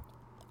show.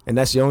 And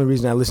that's the only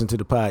reason I listened to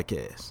the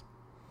podcast.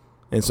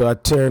 And so I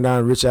turned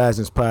on Rich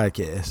Eisen's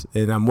podcast,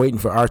 and I'm waiting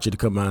for Archer to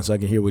come on so I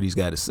can hear what he's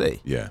got to say.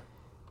 Yeah.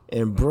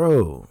 And,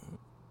 bro,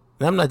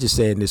 and I'm not just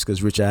saying this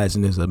because Rich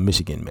Eisen is a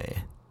Michigan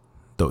man,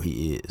 though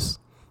he is.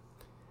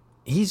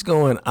 He's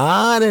going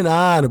on and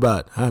on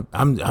about,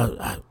 I'm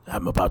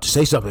about to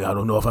say something. I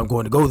don't know if I'm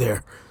going to go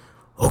there.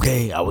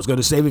 Okay, I was going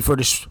to save it for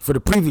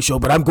the previous show,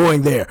 but I'm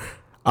going there.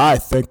 I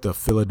think the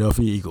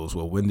Philadelphia Eagles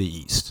will win the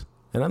East.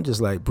 And I'm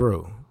just like,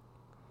 bro,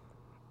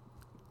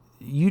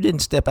 you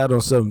didn't step out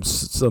on some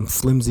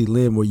flimsy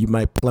limb where you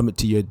might plummet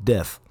to your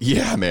death.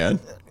 Yeah,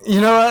 man.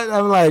 You know what?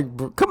 I'm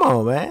like, come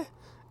on, man.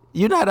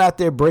 You're not out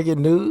there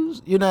breaking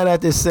news. You're not out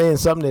there saying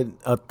something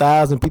that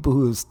 1,000 people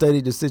who have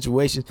studied the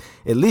situation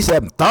at least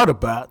haven't thought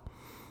about.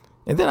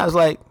 And then I was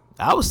like,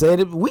 I was saying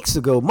it months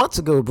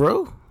ago,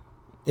 bro.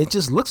 It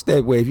just looks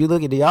that way. If you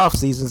look at the off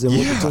seasons and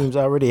what the teams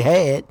already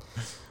had,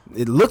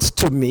 it looks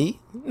to me.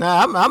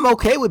 Now, I'm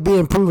okay with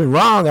being proven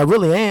wrong. I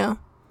really am.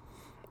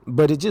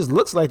 But it just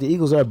looks like the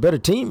Eagles are a better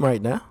team right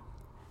now.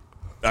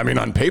 I mean,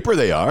 on paper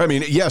they are. I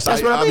mean, yes,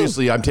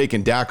 obviously I'm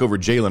taking Dak over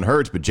Jalen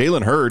Hurts, but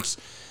Jalen Hurts,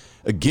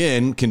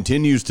 again,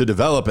 continues to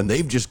develop, and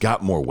they've just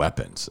got more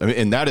weapons. I mean,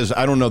 and that is,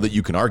 I don't know that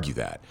you can argue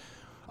that.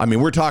 I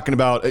mean, we're talking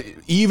about,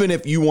 even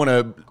if you want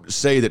to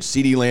say that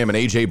CeeDee Lamb and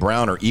A.J.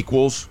 Brown are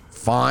equals,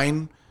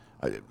 fine,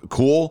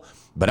 cool.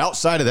 But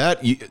outside of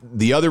that,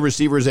 the other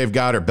receivers they've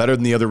got are better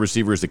than the other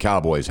receivers the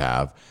Cowboys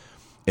have.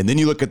 And then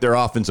you look at their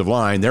offensive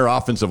line. Their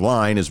offensive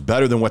line is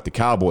better than what the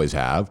Cowboys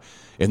have.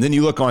 And then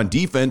you look on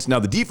defense. Now,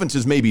 the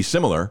defenses may be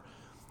similar,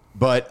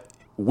 but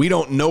we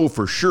don't know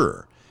for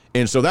sure.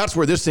 And so that's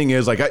where this thing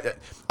is. Like,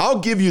 I'll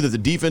give you that the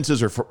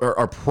defenses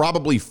are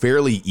probably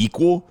fairly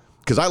equal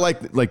because I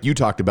like you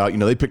talked about,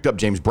 they picked up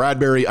James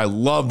Bradbury. I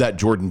love that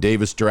Jordan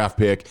Davis draft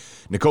pick.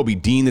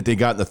 Nakobe Dean that they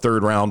got in the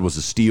third round was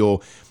a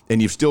steal.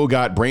 And you've still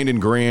got Brandon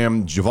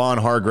Graham, Javon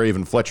Hargrave,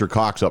 and Fletcher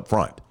Cox up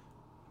front.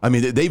 I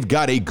mean, they've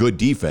got a good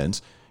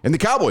defense, and the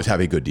Cowboys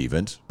have a good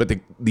defense, but the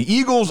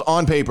Eagles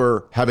on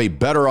paper have a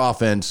better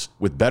offense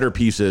with better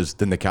pieces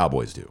than the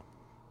Cowboys do.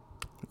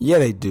 Yeah,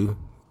 they do.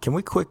 Can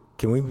we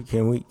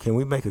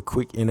make a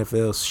quick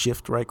NFL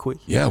shift right quick?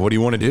 Yeah, what do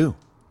you want to do?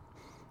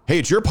 Hey,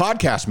 it's your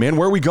podcast, man.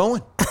 Where are we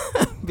going?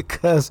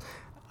 Because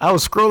I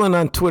was scrolling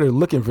on Twitter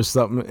looking for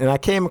something, and I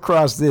came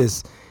across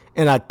this,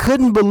 and I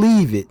couldn't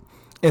believe it.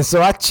 And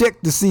so I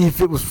checked to see if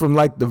it was from,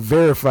 like, the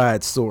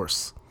verified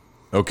source.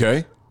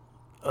 Okay.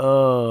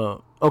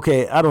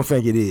 Okay, I don't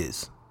think it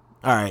is.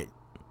 All right.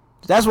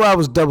 That's why I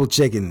was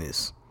double-checking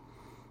this.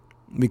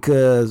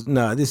 Because,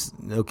 this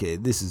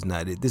is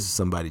not it. This is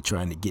somebody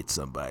trying to get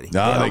somebody.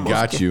 No, they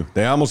got you.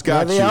 They almost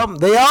got you.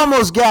 They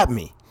almost got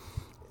me.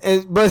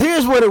 But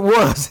here's what it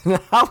was. And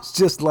I was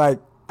just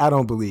like, I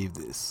don't believe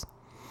this.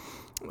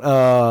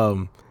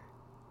 And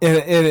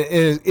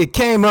it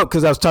came up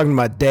because I was talking to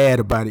my dad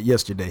about it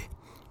yesterday.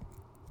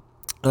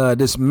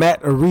 This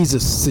Matt Ariza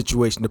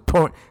situation, the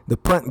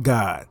punt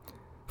guard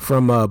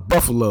from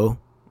Buffalo,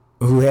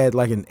 who had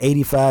like an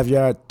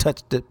 85-yard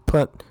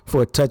punt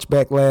for a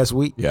touchback last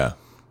week. Yeah.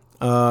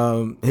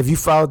 Have you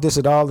followed this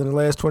at all in the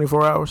last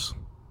 24 hours?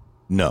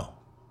 No.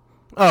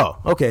 Oh,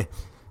 okay.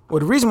 Well,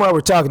 the reason why we're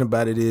talking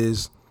about it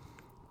is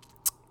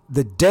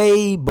the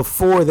day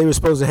before they were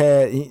supposed to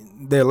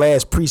have their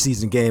last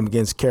preseason game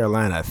against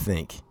Carolina, I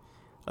think,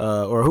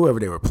 or whoever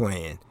they were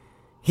playing,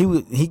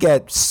 he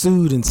got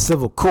sued in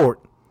civil court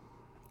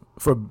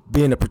for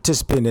being a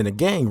participant in a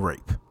gang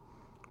rape.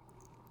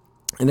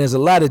 And there's a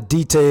lot of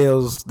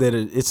details that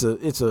it's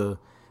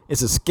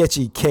it's a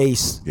sketchy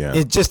case. Yeah.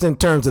 It just in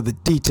terms of the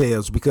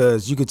details,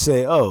 because you could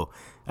say, oh,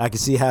 I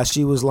could see how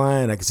she was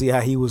lying. I could see how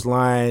he was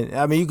lying.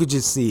 I mean, you could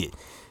just see it.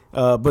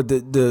 But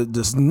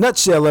the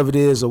nutshell of it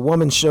is a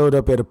woman showed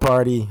up at a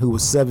party who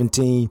was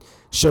 17,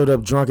 showed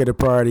up drunk at a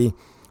party,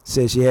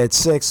 said she had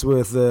sex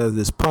with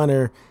this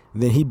punter.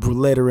 Then he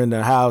led her in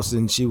the house,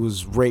 and she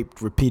was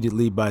raped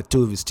repeatedly by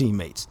 2 of his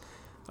teammates.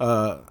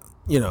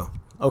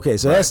 Okay,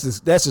 so that's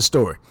the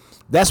story.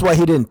 That's why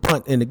he didn't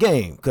punt in the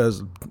game,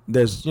 because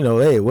there's,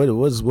 hey,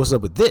 what's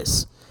up with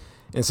this?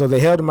 And so they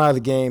held him out of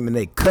the game, and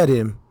they cut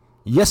him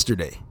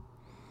yesterday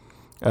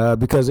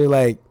because they're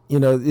like,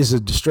 it's a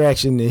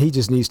distraction, and he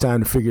just needs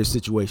time to figure his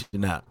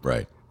situation out.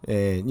 Right.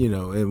 And,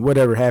 and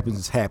whatever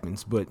happens,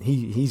 but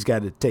he's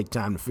got to take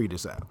time to figure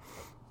this out.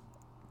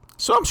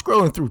 So I'm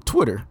scrolling through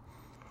Twitter,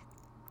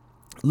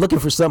 looking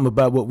for something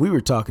about what we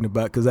were talking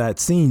about, because I had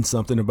seen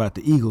something about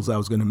the Eagles I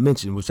was going to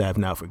mention, which I have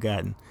now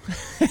forgotten.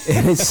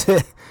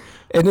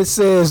 And it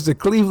says the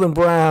Cleveland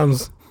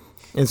Browns,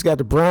 and it's got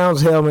the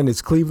Browns helmet.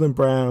 It's Cleveland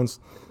Browns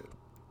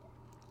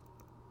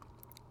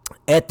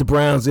at the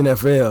Browns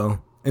NFL,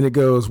 and it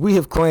goes, "We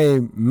have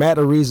claimed Matt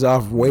Ariza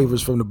off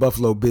waivers from the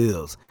Buffalo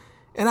Bills."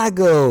 And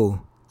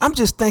I'm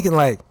just thinking,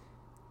 like,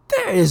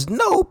 there is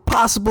no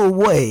possible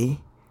way,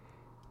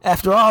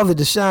 after all the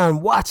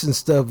Deshaun Watson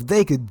stuff,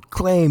 they could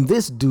claim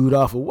this dude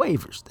off of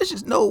waivers. There's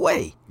just no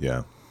way.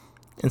 Yeah.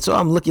 And so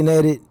I'm looking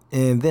at it,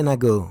 and then I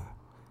go,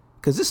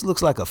 because this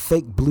looks like a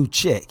fake blue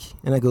check.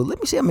 And I go, let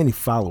me see how many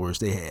followers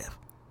they have.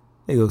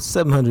 They go,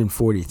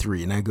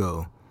 743. And I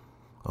go,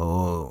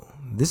 oh,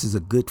 this is a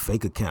good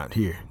fake account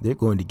here. They're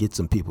going to get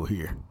some people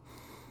here.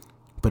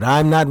 But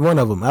I'm not one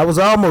of them. I was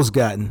almost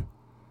gotten,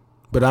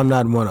 but I'm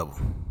not one of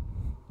them.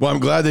 Well, I'm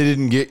glad they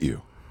didn't get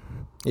you.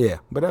 Yeah,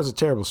 but that was a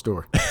terrible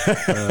story.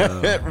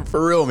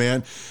 For real,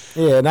 man.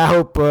 Yeah, and I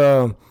hope,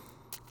 I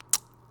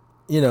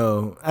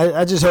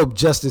just hope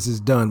justice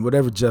is done,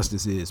 whatever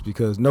justice is,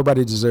 because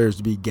nobody deserves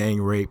to be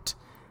gang raped.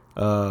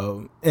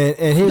 And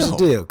here's the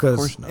deal,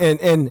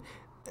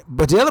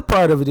 but the other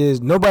part of it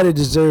is nobody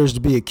deserves to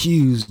be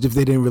accused if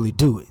they didn't really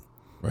do it.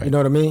 Right. You know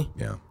what I mean?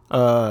 Yeah.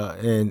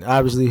 And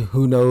obviously,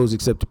 who knows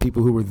except the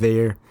people who were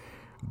there.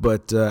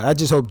 But I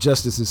just hope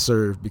justice is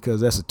served, because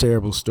that's a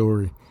terrible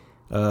story.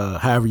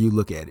 However you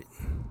look at it.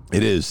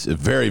 It is a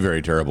very,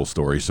 very terrible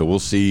story. So we'll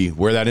see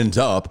where that ends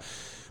up.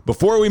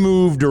 Before we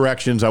move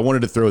directions, I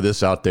wanted to throw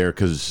this out there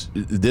because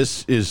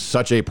this is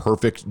such a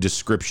perfect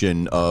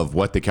description of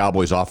what the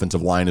Cowboys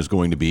offensive line is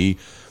going to be.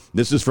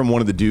 This is from one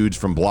of the dudes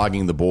from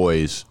Blogging the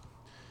Boys.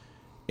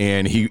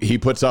 And he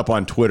puts up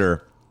on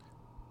Twitter,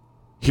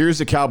 here's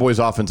the Cowboys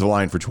offensive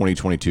line for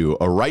 2022.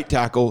 A right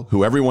tackle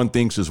who everyone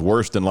thinks is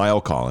worse than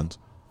Lyle Collins.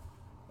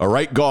 A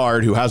right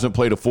guard who hasn't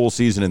played a full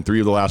season in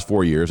 3 of the last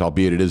 4 years,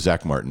 albeit it is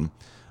Zach Martin.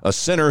 A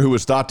center who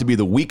was thought to be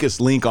the weakest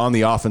link on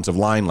the offensive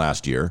line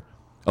last year.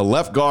 A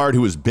left guard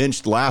who was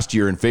benched last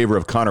year in favor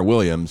of Connor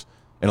Williams.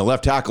 And a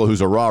left tackle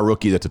who's a raw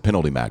rookie that's a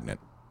penalty magnet.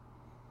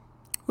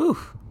 Whew.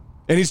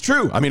 And he's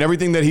true. I mean,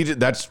 everything that he did,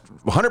 that's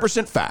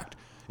 100% fact.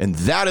 And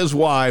that is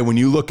why when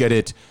you look at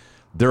it,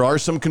 there are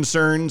some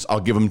concerns. I'll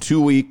give him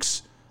 2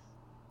 weeks.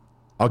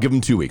 We'll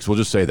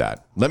just say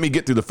that. Let me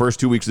get through the first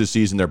 2 weeks of the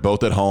season. They're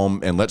both at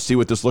home, and let's see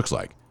what this looks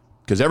like.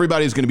 Because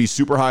everybody's going to be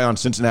super high on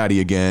Cincinnati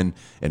again,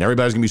 and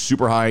everybody's going to be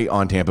super high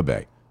on Tampa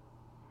Bay.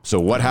 So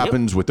what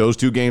happens with those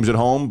 2 games at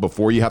home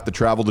before you have to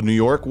travel to New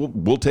York?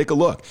 We'll take a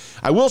look.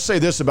 I will say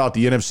this about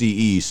the NFC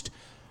East.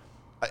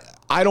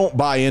 I don't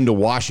buy into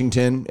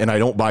Washington, and I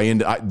don't buy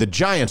into the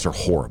Giants are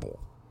horrible.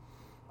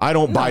 I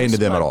don't buy into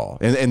them at all.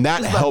 And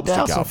that helps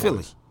the Cowboys.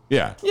 Philly.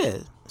 Yeah. Yeah,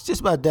 it's just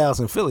about Dallas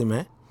and Philly,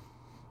 man.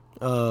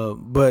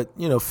 But,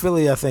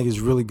 Philly, I think, is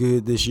really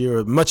good this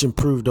year, much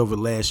improved over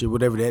last year,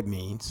 whatever that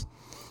means.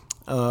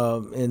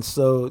 And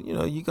so,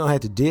 you're going to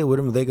have to deal with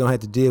them. They're going to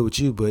have to deal with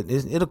you. But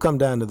it'll come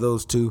down to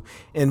those 2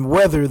 and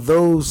whether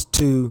those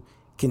 2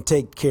 can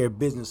take care of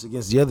business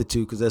against the other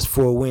 2, because that's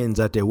 4 wins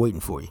out there waiting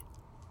for you.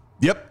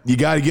 Yep, you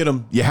got to get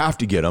them. You have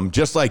to get them,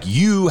 just like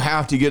you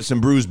have to get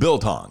some bruised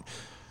biltong.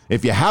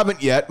 If you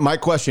haven't yet, my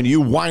question to you,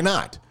 why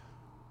not?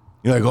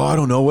 You're like, I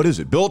don't know. What is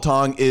it?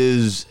 Biltong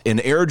is an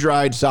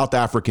air-dried South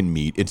African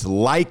meat. It's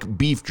like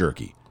beef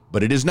jerky,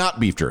 but it is not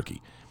beef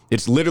jerky.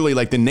 It's literally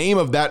like the name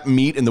of that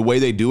meat and the way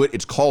they do it,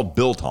 it's called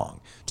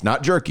biltong. It's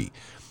not jerky.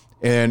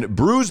 And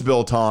Bruce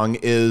Biltong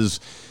is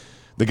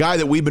the guy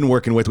that we've been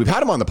working with. We've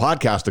had him on the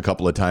podcast a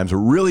couple of times. A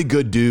really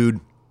good dude.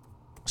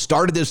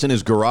 Started this in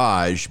his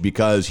garage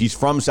because he's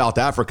from South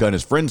Africa and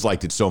his friends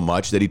liked it so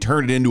much that he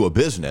turned it into a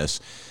business.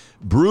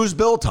 Bruce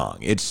Biltong.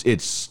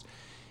 It's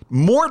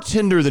more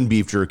tender than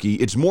beef jerky.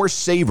 It's more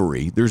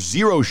savory. There's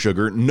 0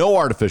 sugar, no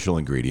artificial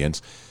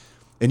ingredients.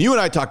 And you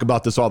and I talk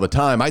about this all the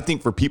time. I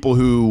think for people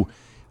who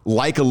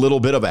like a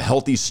little bit of a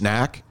healthy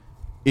snack,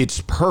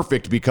 it's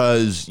perfect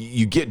because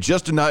you get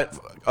just enough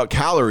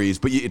calories,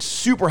 but it's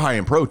super high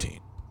in protein.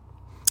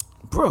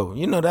 Bro,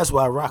 that's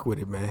why I rock with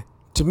it, man.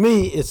 To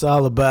me, it's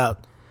all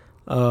about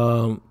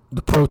the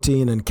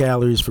protein and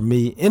calories for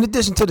me, in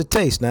addition to the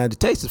taste. Now, the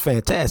taste is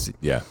fantastic.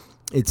 Yeah.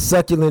 It's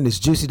succulent. It's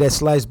juicy. That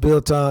sliced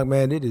biltong,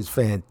 man, it is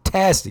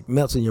fantastic.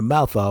 Melts in your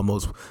mouth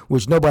almost,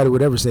 which nobody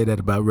would ever say that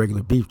about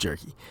regular beef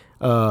jerky.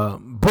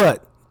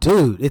 But,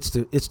 dude, it's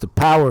the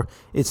power.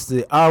 It's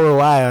the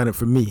ROI on it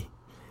for me.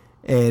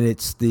 And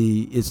it's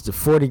the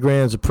 40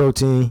 grams of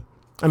protein.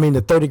 I mean,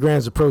 the 30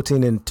 grams of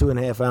protein in a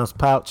 2.5 ounce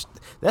pouch.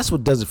 That's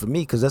what does it for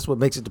me, because that's what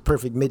makes it the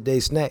perfect midday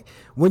snack.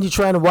 When you're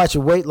trying to watch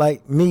your weight,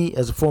 like me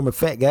as a former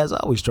fat guy is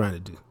always trying to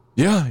do.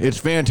 Yeah, it's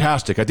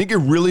fantastic. I think you're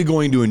really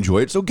going to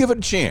enjoy it, so give it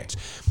a chance.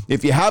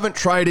 If you haven't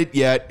tried it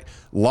yet,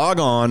 log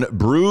on,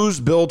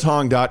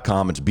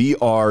 bruisebiltong.com. It's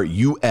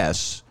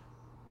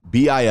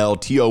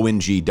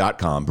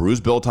BRUSBILTONG.com,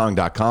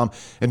 bruisebiltong.com.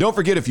 And don't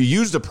forget, if you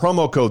use the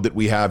promo code that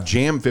we have,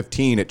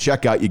 JAM15 at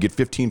checkout, you get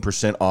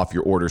 15% off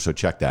your order, so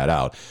check that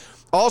out.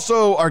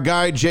 Also, our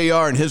guy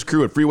JR and his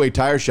crew at Freeway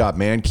Tire Shop,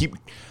 man, keep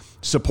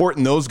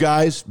supporting those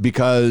guys,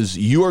 because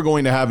you are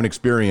going to have an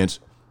experience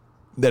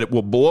that it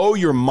will blow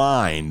your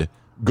mind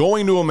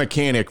going to a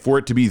mechanic for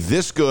it to be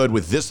this good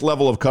with this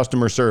level of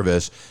customer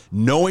service,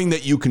 knowing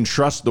that you can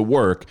trust the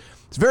work.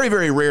 It's very,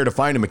 very rare to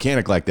find a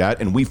mechanic like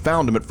that, and we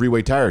found him at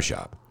Freeway Tire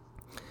Shop.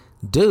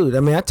 Dude,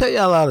 I mean, I tell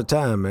y'all all the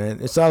time, man,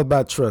 it's all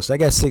about trust. I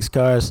got 6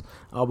 cars,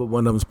 all but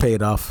one of them's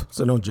paid off,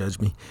 so don't judge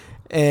me.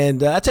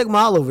 And I take them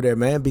all over there,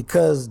 man,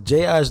 because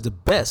JR is the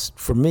best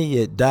for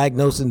me at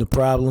diagnosing the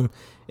problem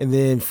and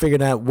then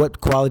figuring out what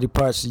quality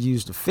parts to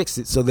use to fix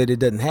it so that it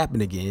doesn't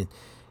happen again.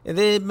 And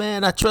then,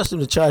 man, I trust him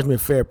to charge me a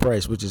fair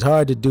price, which is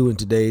hard to do in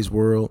today's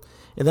world.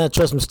 And then I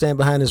trust him to stand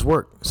behind his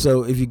work.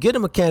 So if you get a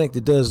mechanic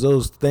that does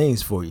those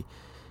things for you,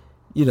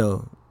 you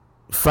know,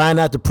 find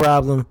out the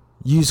problem,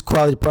 use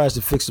quality parts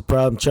to fix the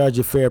problem, charge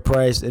you a fair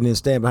price, and then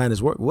stand behind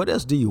his work, what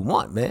else do you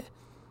want, man?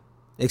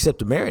 Except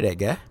to marry that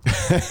guy.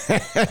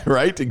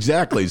 Right,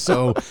 exactly.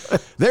 So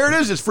there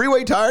it is. It's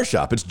Freeway Tire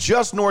Shop. It's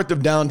just north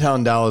of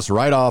downtown Dallas,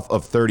 right off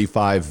of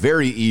 35.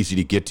 Very easy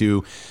to get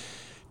to.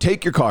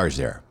 Take your cars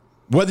there.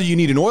 Whether you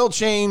need an oil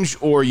change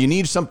or you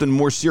need something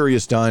more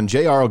serious done,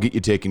 JR will get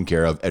you taken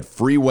care of at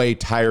Freeway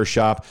Tire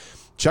Shop.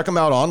 Check them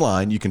out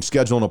online. You can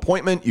schedule an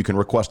appointment. You can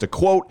request a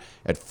quote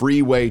at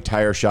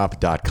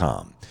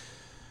freewaytireshop.com.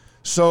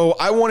 So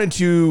I wanted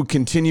to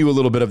continue a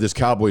little bit of this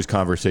Cowboys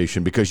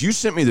conversation because you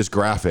sent me this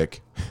graphic,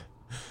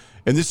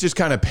 and this just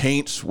kind of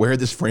paints where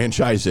this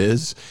franchise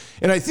is.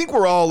 And I think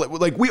we're all,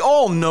 like, we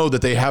all know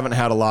that they haven't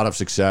had a lot of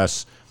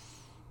success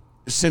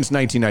since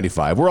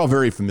 1995. We're all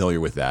very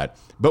familiar with that.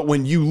 But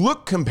when you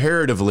look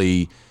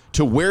comparatively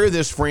to where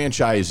this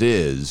franchise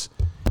is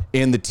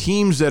and the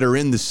teams that are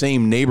in the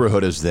same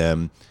neighborhood as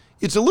them,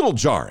 it's a little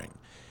jarring.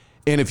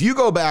 And if you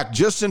go back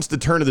just since the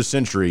turn of the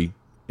century,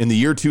 in the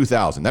year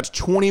 2000, that's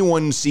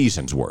 21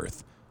 seasons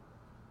worth.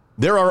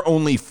 There are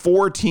only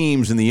 4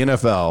 teams in the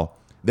NFL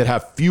that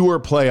have fewer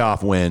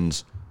playoff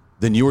wins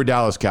than your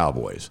Dallas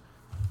Cowboys.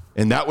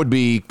 And that would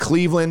be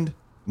Cleveland,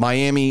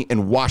 Miami,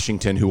 and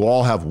Washington, who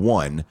all have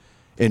 1,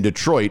 and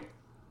Detroit,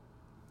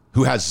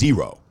 who has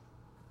 0.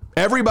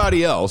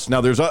 Everybody else, now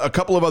there's a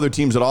couple of other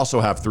teams that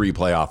also have 3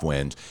 playoff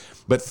wins,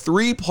 but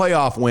 3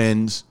 playoff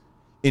wins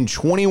in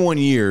 21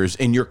 years,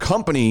 and your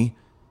company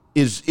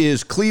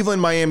is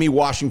Cleveland, Miami,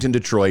 Washington,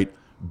 Detroit,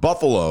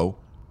 Buffalo,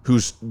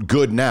 who's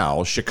good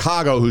now,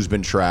 Chicago, who's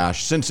been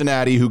trash,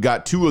 Cincinnati, who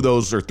got 2 of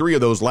those or 3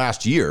 of those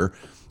last year,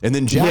 and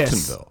then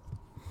Jacksonville.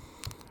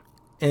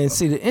 Yes. And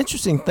see, the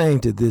interesting thing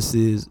to this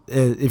is,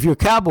 if you're a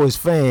Cowboys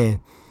fan,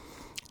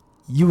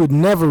 you would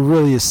never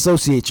really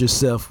associate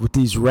yourself with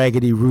these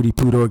raggedy,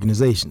 Rudy-Poot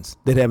organizations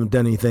that haven't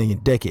done anything in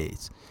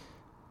decades.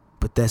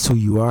 But that's who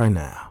you are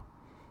now.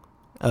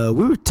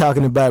 We were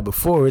talking about it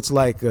before. It's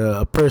like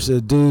a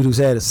dude who's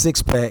had a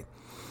 6-pack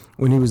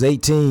when he was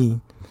 18,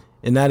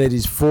 and now that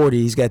he's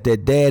 40, he's got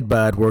that dad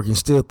bod working,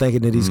 still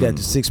thinking that he's got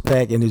the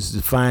 6-pack and is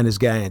the finest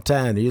guy in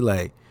town. And you're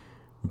like,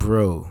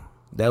 bro,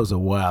 that was a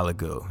while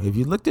ago. Have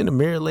you looked in the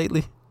mirror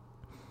lately?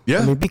 Yeah.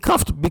 I mean, be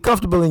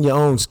comfortable in your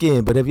own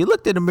skin, but have you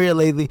looked in the mirror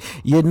lately,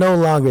 you're no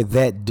longer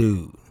that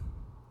dude.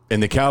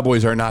 And the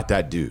Cowboys are not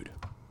that dude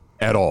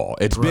at all.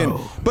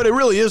 But it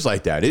really is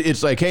like that.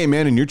 It's like, hey,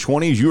 man, in your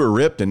 20s, you were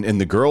ripped and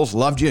the girls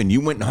loved you and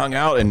you went and hung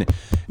out, and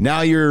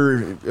now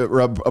you're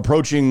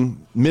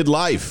approaching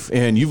midlife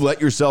and you've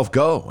let yourself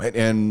go,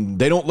 and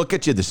they don't look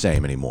at you the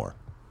same anymore.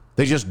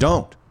 They just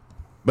don't.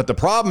 But the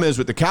problem is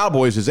with the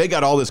Cowboys is they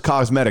got all this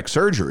cosmetic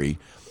surgery,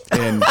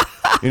 and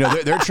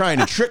they're trying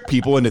to trick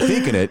people into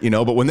thinking it,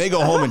 but when they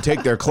go home and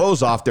take their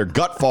clothes off, their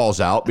gut falls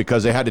out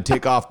because they had to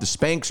take off the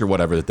Spanx or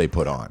whatever that they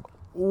put on.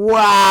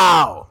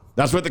 Wow.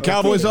 That's what the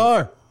Cowboys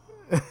are.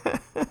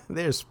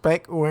 They're a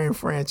Spank-wearing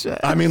franchise.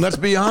 I mean, let's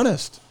be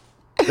honest.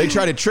 They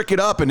try to trick it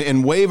up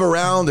and wave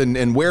around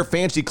and wear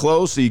fancy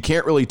clothes so you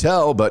can't really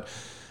tell. But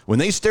when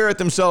they stare at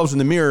themselves in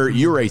the mirror,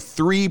 you're a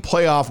 3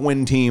 playoff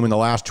win team in the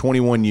last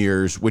 21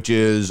 years, which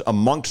is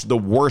amongst the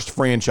worst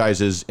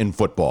franchises in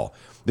football.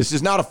 This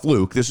is not a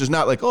fluke. This is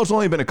not like, it's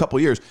only been a couple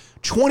years.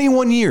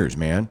 21 years,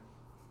 man.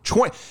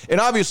 And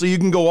obviously, you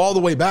can go all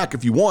the way back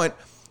if you want.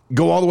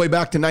 Go all the way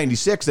back to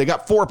 96. They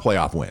got 4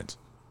 playoff wins.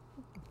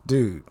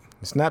 Dude,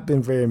 it's not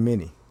been very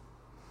many.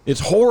 It's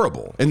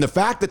horrible. And the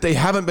fact that they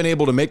haven't been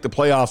able to make the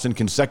playoffs in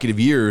consecutive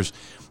years,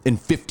 in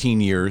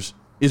 15 years,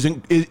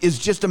 is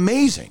just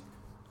amazing.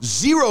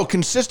 Zero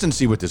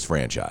consistency with this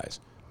franchise.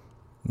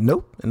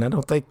 Nope. And I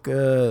don't think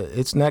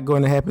it's not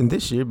going to happen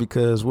this year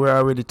because we're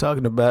already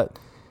talking about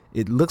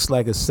it looks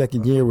like a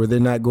second year where they're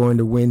not going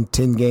to win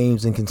 10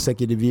 games in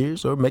consecutive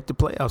years or make the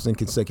playoffs in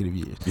consecutive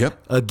years.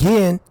 Yep.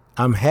 Again,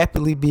 I'm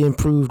happily being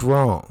proved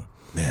wrong.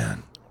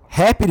 Man.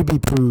 Happy to be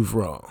proved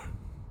wrong.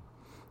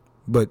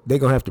 But they're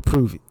going to have to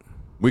prove it.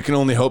 We can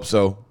only hope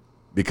so,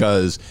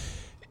 because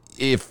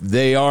if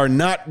they are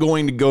not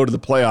going to go to the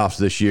playoffs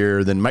this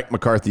year, then Mike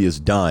McCarthy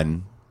is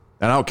done.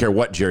 And I don't care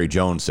what Jerry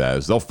Jones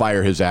says. They'll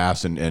fire his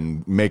ass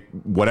and make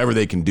whatever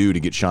they can do to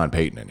get Sean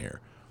Payton in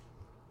here.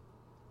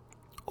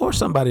 Or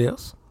somebody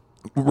else.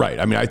 Right.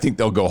 I mean, I think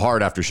they'll go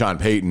hard after Sean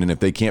Payton, and if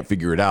they can't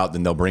figure it out,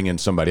 then they'll bring in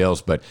somebody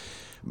else. But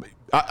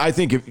I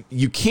think if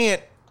you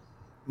can't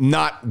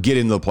not get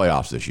into the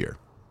playoffs this year.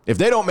 If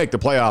they don't make the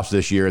playoffs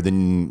this year,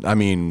 then, I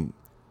mean,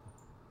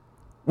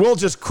 we'll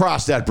just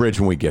cross that bridge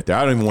when we get there.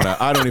 I don't even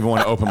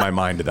want to open my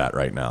mind to that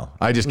right now.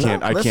 I just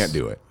can't. I can't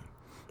do it.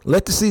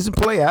 Let the season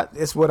play out.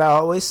 That's what I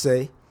always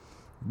say.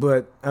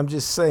 But I'm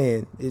just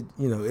saying,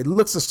 it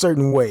looks a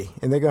certain way,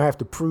 and they're going to have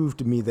to prove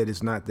to me that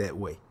it's not that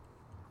way.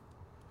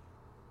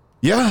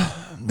 Yeah,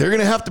 they're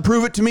going to have to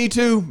prove it to me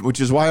too, which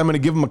is why I'm going to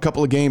give them a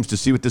couple of games to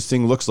see what this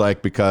thing looks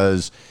like,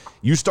 because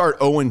you start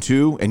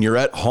 0-2 and you're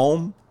at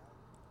home,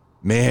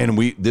 man,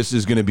 this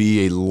is going to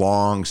be a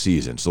long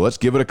season. So let's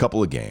give it a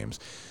couple of games.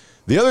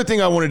 The other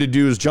thing I wanted to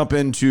do is jump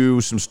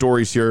into some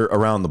stories here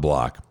around the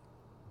block.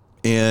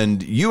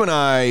 And you and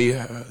I,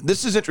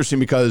 this is interesting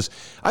because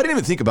I didn't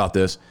even think about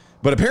this,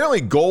 but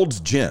apparently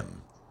Gold's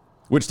Gym,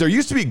 which there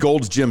used to be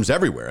Gold's Gyms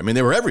everywhere. I mean,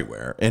 they were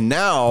everywhere. And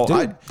now...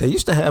 Dude, they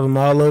used to have them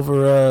all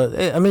over.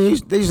 They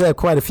used to have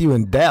quite a few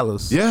in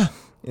Dallas. Yeah.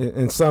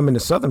 And some in the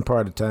southern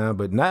part of town,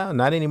 but now,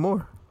 not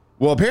anymore.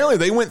 Well, apparently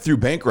they went through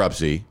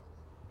bankruptcy,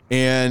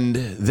 and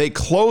they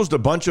closed a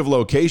bunch of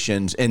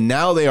locations, and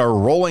now they are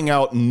rolling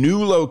out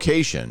new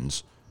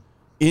locations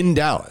in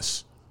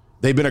Dallas.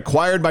 They've been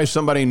acquired by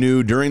somebody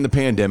new during the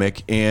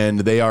pandemic, and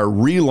they are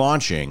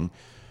relaunching.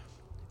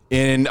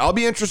 And I'll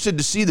be interested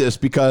to see this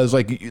because,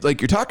 like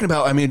you're talking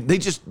about, I mean, they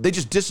just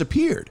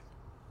disappeared.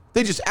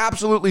 They just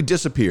absolutely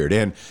disappeared.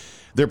 And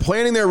they're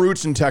planting their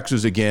roots in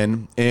Texas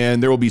again,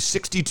 and there will be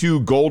 62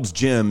 Gold's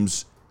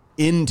Gyms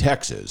in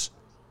Texas.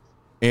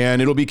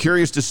 And it'll be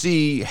curious to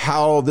see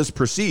how this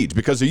proceeds,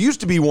 because there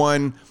used to be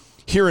one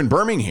here in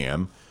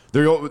Birmingham,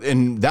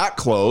 and that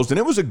closed, and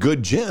it was a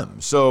good gym.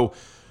 So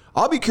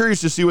I'll be curious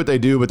to see what they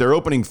do, but they're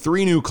opening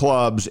 3 new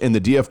clubs in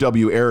the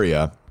DFW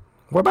area.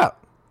 What about?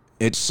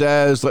 It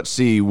says, let's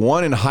see,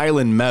 one in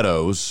Highland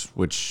Meadows,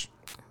 which...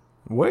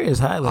 Where is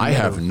Highland Meadows?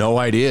 I have no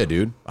idea,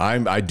 dude.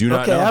 I do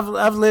not know. Okay,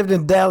 I've lived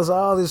in Dallas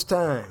all this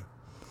time.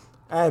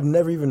 I have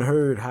never even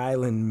heard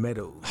Highland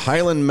Meadows.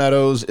 Highland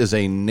Meadows is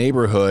a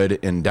neighborhood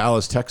in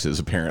Dallas, Texas,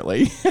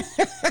 apparently.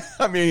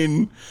 I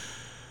mean,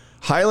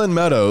 Highland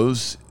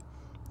Meadows...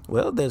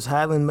 Well, there's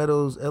Highland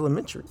Meadows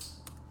Elementary.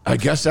 I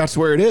guess that's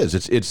where it is.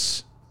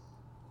 It's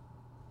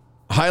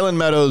Highland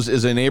Meadows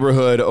is a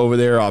neighborhood over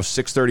there off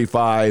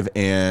 635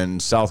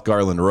 and South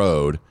Garland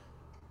Road.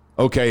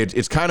 Okay,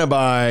 it's kind of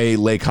by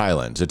Lake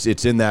Highlands.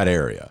 It's in that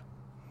area.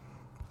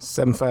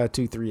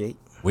 75238.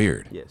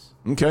 Weird. Yes.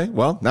 Okay,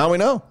 well, now we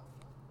know.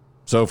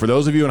 So for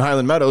those of you in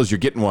Highland Meadows, you're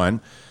getting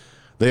one.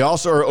 They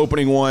also are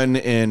opening one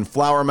in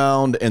Flower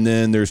Mound, and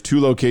then there's 2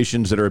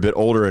 locations that are a bit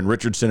older in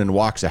Richardson and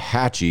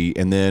Waxahachie,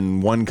 and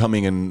then one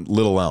coming in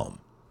Little Elm.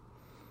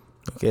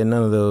 Okay,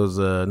 none of those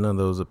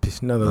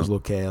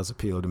locales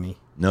appeal to me.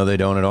 No, they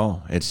don't at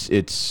all.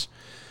 It's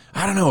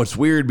I don't know. It's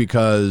weird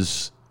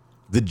because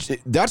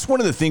that's one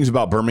of the things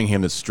about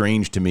Birmingham that's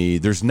strange to me.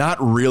 There's not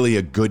really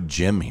a good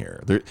gym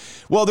here.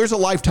 There's a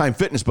Lifetime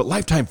Fitness, but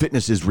Lifetime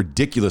Fitness is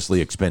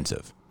ridiculously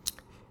expensive.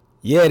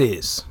 Yeah, it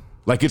is.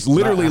 Like, it's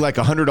literally like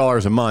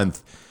 $100 a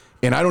month,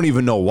 and I don't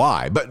even know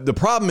why. But the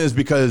problem is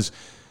because,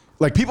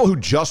 like, people who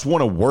just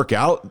want to work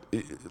out,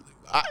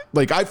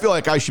 I feel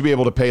like I should be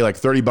able to pay like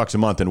 $30 a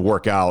month and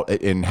work out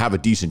and have a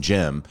decent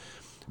gym.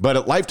 But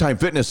at Lifetime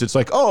Fitness, it's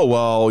like, oh,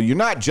 well, you're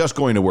not just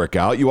going to work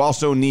out. You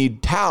also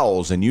need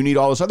towels and you need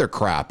all this other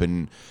crap.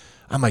 And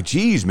I'm like,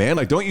 geez, man,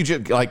 like, don't you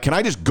just, like, can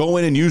I just go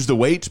in and use the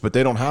weights? But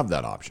they don't have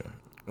that option.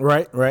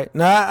 Right.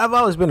 Now, I've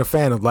always been a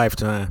fan of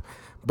Lifetime,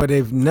 but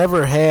they've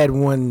never had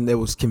one that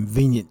was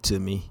convenient to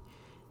me.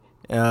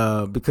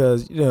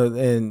 Because,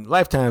 and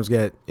Lifetime's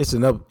got, it's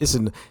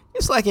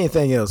like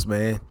anything else,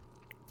 man.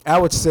 I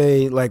would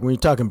say, like, when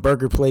you're talking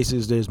burger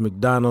places, there's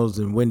McDonald's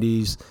and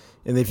Wendy's.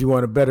 And if you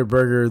want a better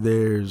burger,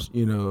 there's,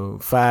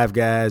 Five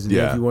Guys. And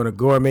if you want a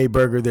gourmet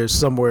burger, there's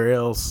somewhere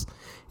else.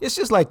 It's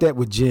just like that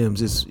with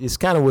gyms. It's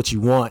kind of what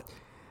you want.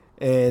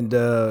 And,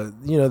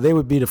 they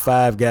would be the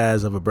Five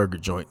Guys of a burger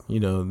joint.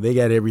 They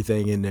got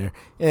everything in there.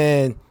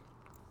 And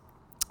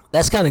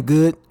that's kind of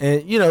good.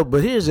 And,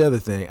 but here's the other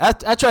thing.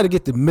 I try to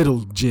get the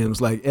middle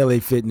gyms like LA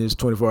Fitness,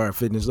 24 Hour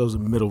Fitness. Those are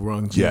middle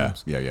rung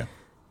gyms. Yeah.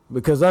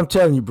 Because I'm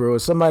telling you, bro,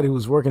 as somebody who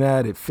was working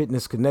out at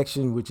Fitness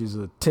Connection, which is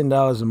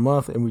 $10 a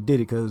month, and we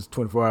did it because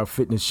 24-hour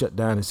fitness shut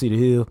down in Cedar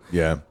Hill.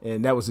 Yeah.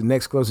 And that was the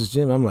next closest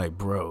gym. I'm like,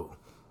 bro,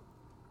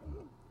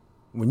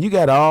 when you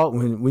got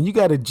when you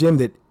got a gym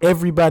that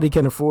everybody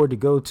can afford to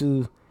go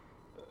to,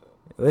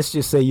 let's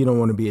just say you don't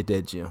want to be at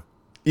that gym.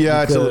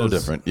 Yeah, it's a little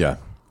different. Yeah.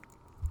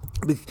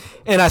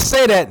 And I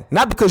say that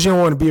not because you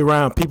don't want to be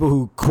around people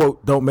who,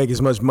 quote, don't make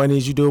as much money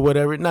as you do or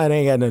whatever. No, it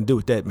ain't got nothing to do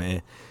with that,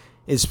 man.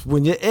 It's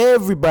when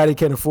everybody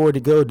can afford to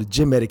go, the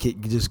gym etiquette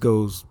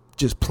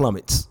just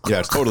plummets. Yeah,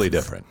 it's totally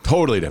different.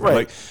 Totally different.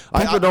 Right.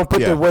 Like People don't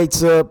put their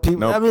weights up. People,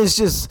 Nope. I mean, it's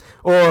just,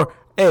 or,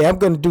 hey, I'm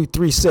going to do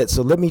 3 sets,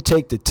 so let me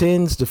take the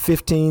 10s, the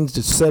 15s,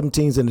 the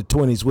 17s, and the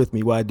 20s with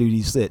me while I do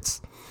these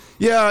sets.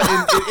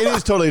 Yeah, it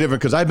is totally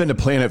different because I've been to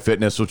Planet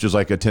Fitness, which is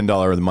like a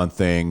 $10 a month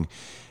thing,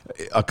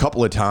 a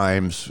couple of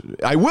times.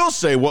 I will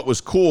say what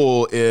was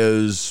cool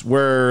is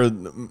where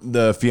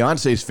the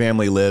fiance's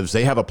family lives,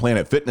 they have a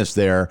Planet Fitness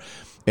there.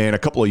 And a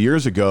couple of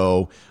years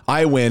ago,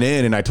 I went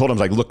in and I told him,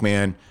 like, look,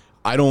 man,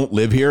 I don't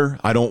live here.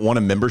 I don't want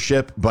a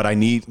membership, but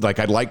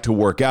I'd like to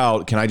work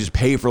out. Can I just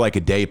pay for like a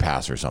day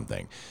pass or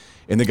something?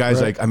 And the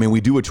guy's like, I mean, we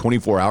do a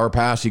 24-hour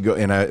pass. I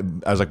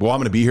was like, well, I'm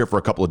going to be here for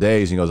a couple of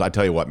days. And he goes, I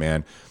tell you what,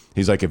 man.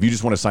 He's like, if you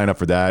just want to sign up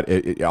for that,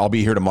 I'll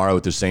be here tomorrow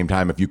at the same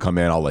time. If you come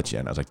in, I'll let you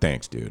in. I was like,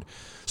 thanks, dude.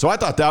 So I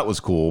thought that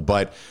was cool.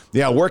 But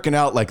yeah, working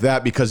out like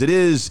that, because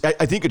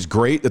I think it's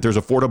great that there's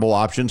affordable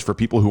options for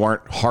people who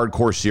aren't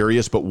hardcore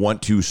serious but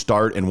want to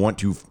start and want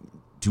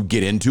to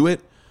get into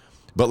it.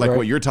 But like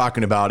what you're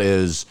talking about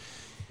is,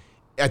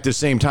 at the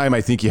same time,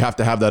 I think you have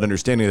to have that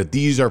understanding that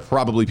these are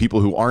probably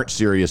people who aren't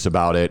serious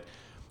about it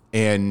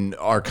and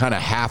are kind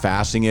of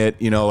half-assing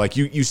it. You know, like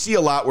you see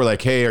a lot where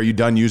like, hey, are you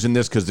done using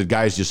this? Because the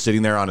guy's just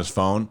sitting there on his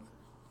phone.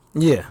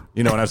 Yeah.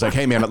 You know, and I was like,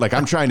 hey, man, like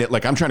I'm trying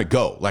to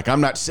go. Like,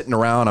 I'm not sitting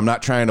around. I'm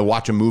not trying to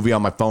watch a movie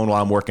on my phone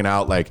while I'm working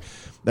out. Like,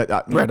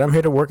 right. I'm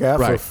here to work out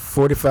for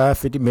 45,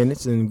 50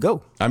 minutes and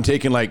go. I'm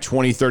taking like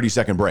 20,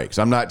 30-second breaks.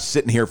 I'm not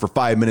sitting here for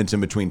 5 minutes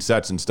in between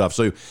sets and stuff.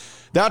 So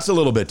that's a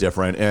little bit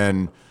different.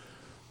 And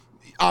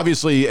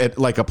obviously, at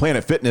like a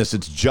Planet Fitness,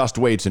 it's just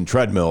weights and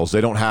treadmills.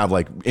 They don't have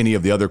like any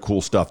of the other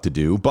cool stuff to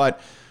do.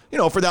 But you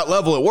know, for that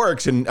level, it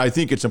works. And I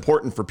think it's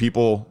important for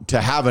people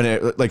to have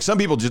like some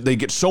people they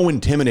get so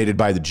intimidated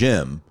by the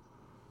gym,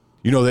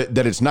 you know,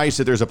 that it's nice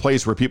that there's a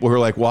place where people who are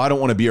like, well, I don't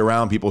want to be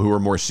around people who are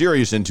more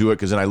serious into it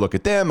because then I look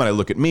at them and I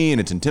look at me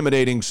and it's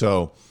intimidating.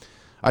 So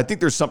I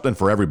think there's something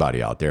for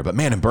everybody out there. But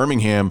man, in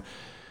Birmingham,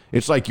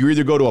 it's like you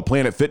either go to a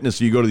Planet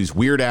Fitness or you go to these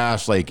weird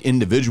ass like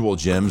individual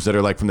gyms that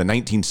are like from the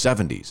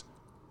 1970s.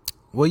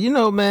 Well, you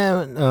know,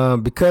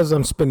 man, because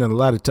I'm spending a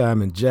lot of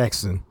time in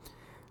Jackson,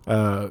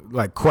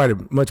 like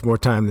much more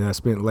time than I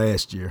spent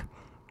last year,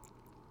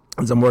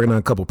 as I'm working on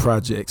a couple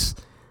projects.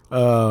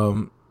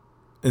 And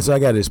so I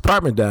got this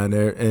apartment down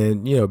there,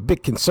 and, you know, a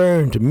big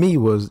concern to me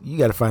was you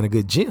got to find a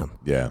good gym.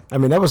 Yeah. I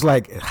mean, that was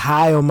like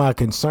high on my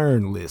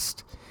concern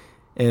list.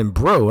 And,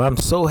 bro, I'm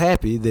so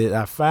happy that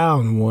I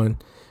found one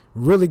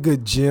really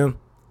good gym.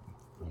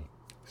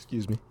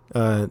 Excuse me.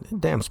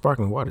 Damn,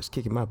 sparkling water is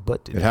kicking my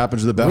butt today. It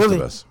happens to the best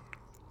of us.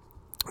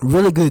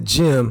 Really good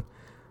gym.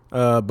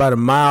 About a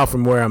mile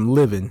from where I'm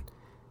living.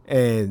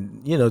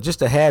 And, you know, just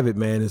to have it,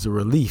 man, is a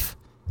relief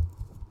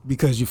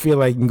because you feel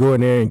like you can go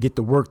in there and get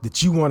the work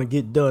that you want to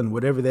get done,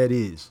 whatever that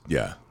is.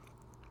 Yeah.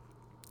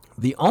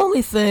 The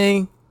only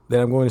thing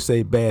that I'm going to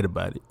say bad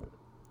about it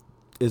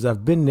is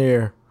I've been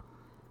there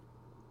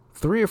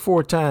 3 or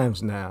 4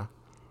 times now,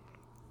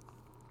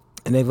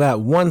 and they've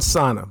got one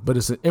sauna, but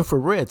it's an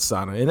infrared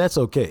sauna, and that's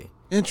okay.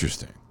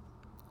 Interesting.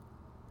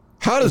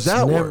 How does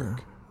that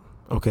work?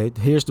 Okay,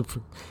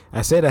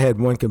 I said I had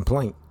one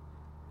complaint.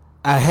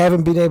 I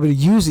haven't been able to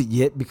use it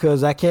yet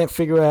because I can't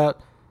figure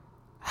out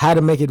how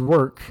to make it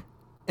work.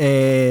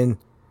 And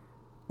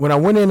when I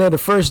went in there the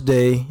first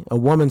day, a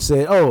woman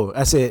said,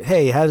 I said,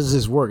 hey, how does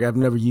this work? I've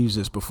never used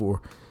this before.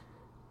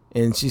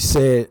 And she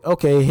said,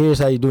 okay, here's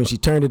how you do it. She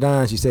turned it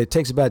on. She said, it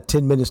takes about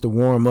 10 minutes to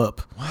warm up.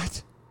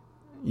 What?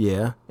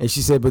 Yeah. And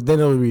she said, but then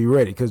it'll be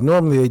ready. Because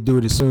normally they do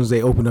it as soon as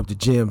they open up the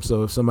gym.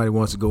 So if somebody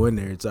wants to go in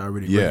there, it's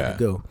already ready to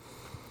go.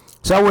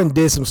 So I went and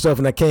did some stuff,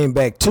 and I came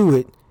back to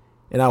it,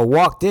 and I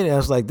walked in, and I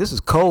was like, this is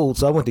cold.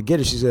 So I went to get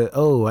it. She said,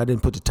 I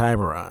didn't put the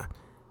timer on.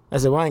 I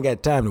said, well, I ain't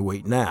got time to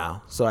wait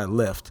now. So I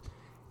left.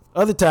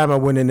 Other time I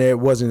went in there, it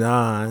wasn't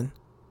on.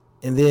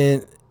 And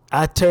then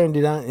I turned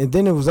it on, and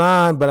then it was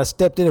on, but I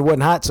stepped in, it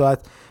wasn't hot. So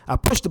I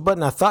pushed the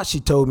button I thought she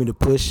told me to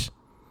push,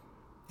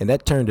 and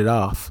that turned it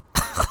off.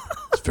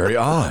 It's very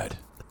odd.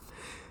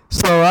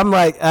 So I'm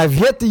like, I've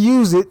yet to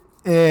use it,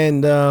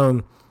 and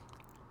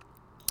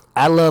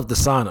I love the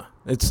sauna.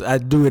 I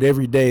do it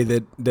every day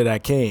that I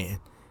can.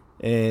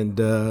 And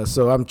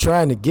so I'm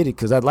trying to get it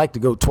because I'd like to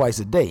go twice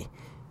a day,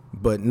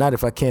 but not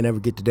if I can't ever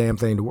get the damn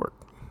thing to work.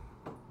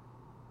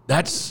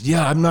 I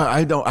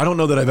don't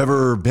know that I've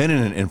ever been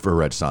in an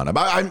infrared sauna.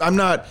 I'm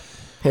not.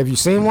 Have you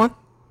seen one?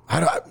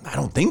 I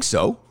don't think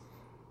so.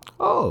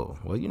 Oh,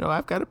 well, you know,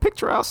 I've got a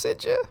picture I'll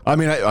send you. I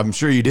mean, I'm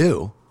sure you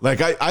do. Like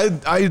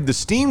the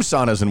steam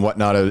saunas and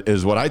whatnot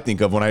is what I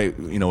think of when I,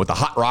 with the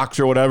hot rocks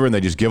or whatever, and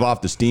they just give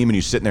off the steam and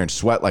you sit in there and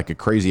sweat like a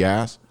crazy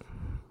ass.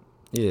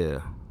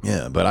 Yeah.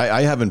 Yeah, but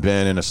I haven't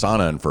been in a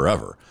sauna in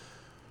forever.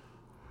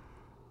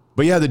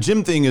 But yeah, the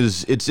gym thing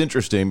it's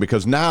interesting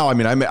because now,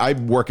 I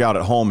work out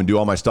at home and do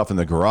all my stuff in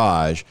the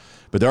garage,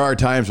 but there are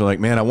times when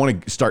man, I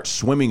want to start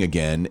swimming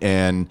again.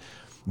 And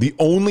the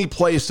only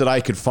place that I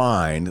could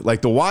find,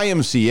 like the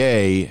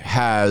YMCA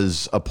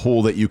has a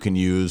pool that you can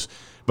use,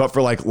 but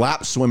for like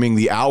lap swimming,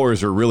 the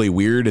hours are really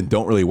weird and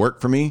don't really work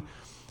for me.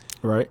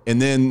 Right.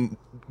 And then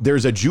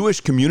there's a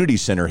Jewish community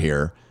center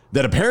here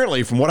that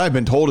apparently, from what I've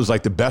been told, is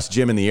like the best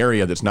gym in the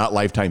area that's not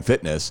Lifetime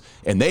Fitness.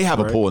 And they have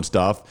a pool and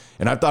stuff.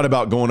 And I've thought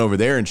about going over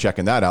there and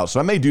checking that out. So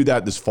I may do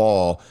that this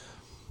fall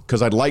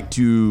because I'd like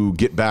to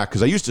get back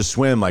because I used to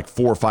swim like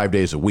 4 or 5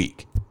 days a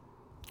week.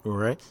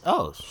 Right.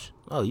 Oh,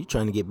 you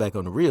trying to get back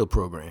on the real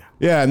program.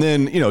 Yeah, and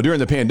then, during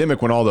the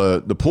pandemic when all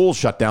the pools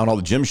shut down, all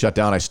the gyms shut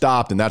down, I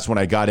stopped, and that's when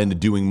I got into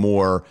doing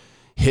more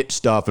HIIT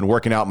stuff and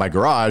working out in my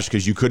garage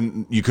because you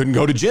couldn't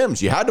go to gyms.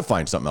 You had to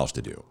find something else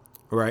to do.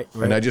 Right.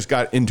 And I just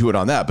got into it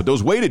on that. But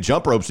those weighted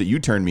jump ropes that you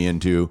turned me on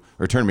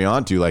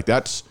to, like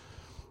that's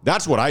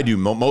what I do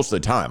most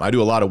of the time. I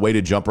do a lot of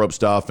weighted jump rope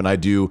stuff, and I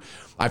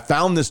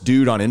found this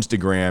dude on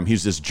Instagram.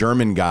 He's this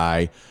German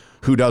guy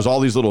who does all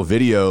these little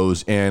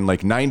videos, and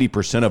like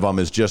 90% of them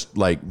is just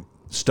like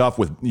stuff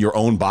with your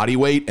own body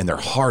weight, and they're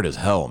hard as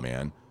hell,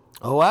 man.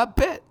 Oh, I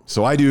bet.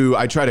 So I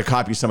try to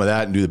copy some of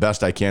that and do the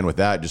best I can with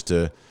that just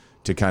to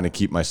kind of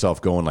keep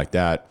myself going like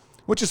that,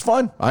 which is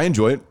fun. I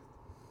enjoy it.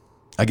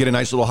 I get a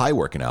nice little high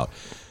working out.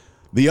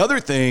 The other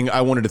thing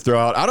I wanted to throw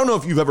out, I don't know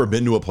if you've ever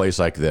been to a place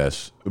like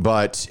this,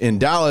 but in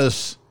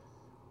Dallas,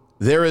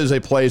 there's a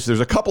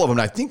couple of them.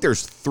 I think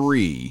there's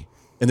 3,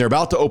 and they're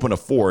about to open a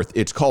 4th.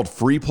 It's called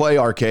Free Play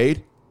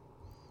Arcade.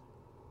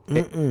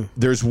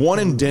 There's one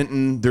in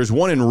Denton. There's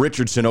one in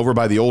Richardson over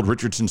by the old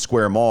Richardson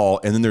Square Mall.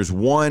 And then there's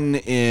one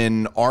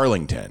in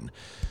Arlington.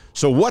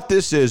 So what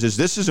this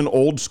is an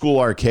old school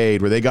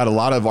arcade where they got a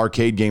lot of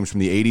arcade games from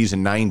the 80s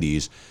and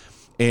 90s.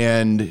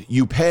 And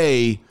you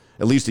pay,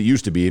 at least it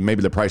used to be,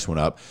 maybe the price went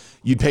up.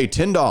 You'd pay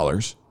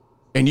 $10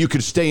 and you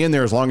could stay in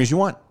there as long as you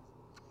want.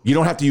 You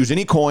don't have to use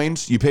any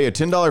coins. You pay a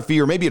 $10 fee,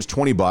 or maybe it's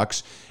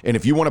 $20. And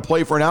if you want to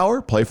play for an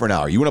hour, play for an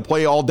hour. You want to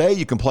play all day,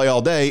 you can play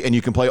all day, and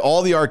you can play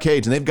all the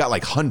arcades, and they've got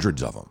like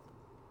hundreds of them.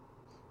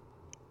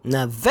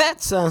 Now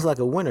that sounds like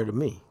a winner to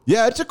me.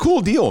 Yeah, it's a cool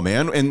deal,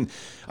 man. And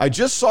I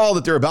just saw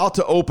that they're about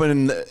to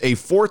open a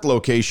 4th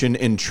location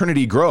in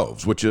Trinity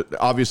Groves, which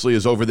obviously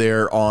is over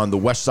there on the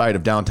west side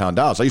of downtown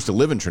Dallas. I used to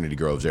live in Trinity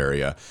Groves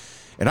area.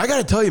 And I got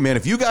to tell you, man,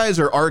 if you guys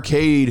are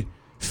arcade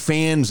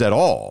fans at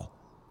all,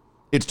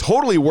 it's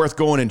totally worth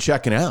going and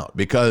checking out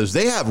because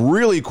they have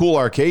really cool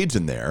arcades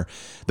in there.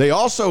 They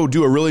also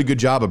do a really good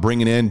job of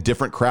bringing in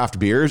different craft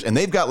beers, and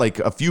they've got like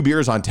a few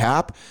beers on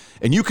tap,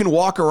 and you can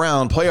walk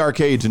around, play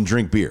arcades, and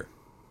drink beer.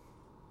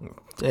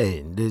 Hey,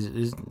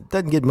 it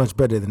doesn't get much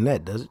better than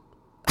that, does it?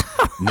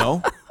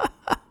 No?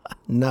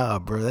 Nah,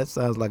 bro, that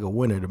sounds like a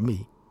winner to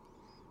me.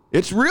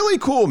 It's really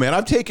cool, man.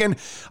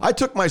 I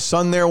took my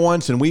son there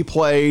once, and we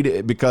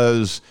played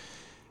because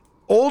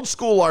old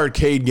school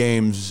arcade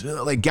games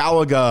like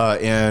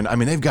Galaga, and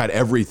they've got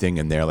everything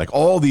in there, like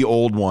all the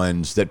old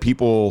ones that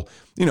people,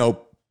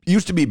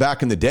 used to be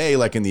back in the day,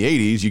 like in the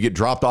 80s, you get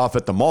dropped off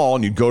at the mall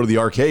and you'd go to the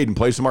arcade and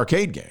play some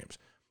arcade games.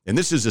 And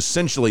this is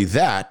essentially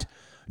that,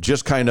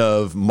 just kind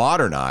of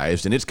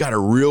modernized, and it's got a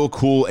real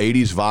cool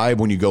 80s vibe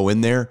when you go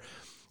in there.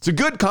 It's a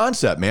good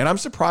concept, man. I'm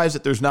surprised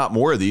that there's not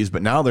more of these,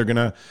 but now they're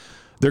gonna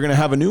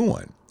have a new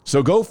one.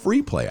 So go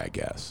Free Play, I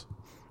guess.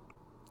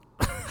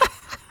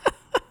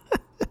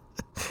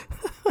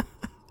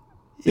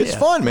 It's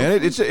fun,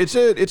 man.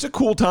 It's a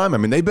cool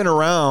time. They've been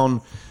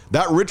around.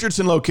 That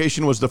Richardson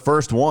location was the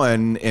first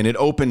one, and it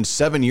opened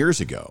 7 years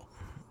ago.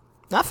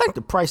 I think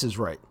the price is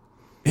right.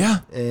 Yeah.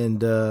 And,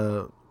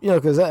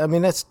 because,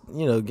 that's,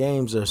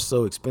 games are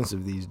so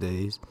expensive these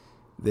days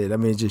that,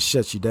 it just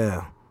shuts you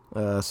down.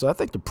 So I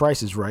think the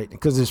price is right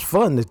because it's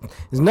fun.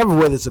 It's never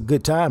whether it's a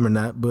good time or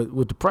not, but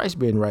with the price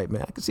being right,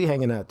 man, I can see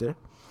hanging out there.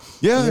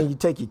 Yeah. And then you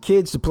take your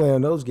kids to play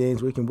on those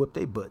games, we can whip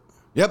their butt.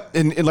 Yep,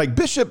 and like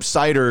Bishop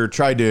Cider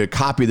tried to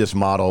copy this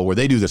model where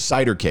they do the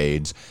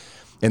cidercades,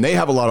 and they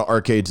have a lot of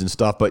arcades and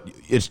stuff, but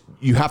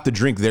you have to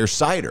drink their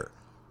cider.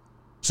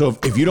 So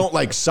if you don't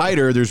like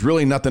cider, there's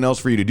really nothing else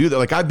for you to do.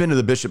 Like I've been to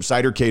the Bishop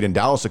Cidercade in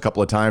Dallas a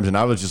couple of times, and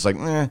I was just like,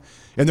 eh.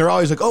 And they're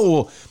always like, oh,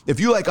 well, if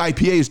you like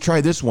IPAs,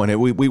 try this one.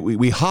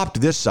 We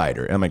hopped this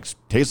cider. And I'm like,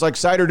 tastes like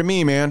cider to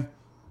me, man.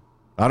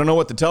 I don't know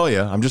what to tell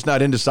you. I'm just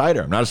not into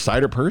cider. I'm not a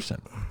cider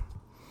person.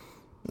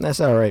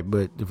 That's all right,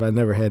 but if I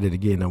never had it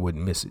again, I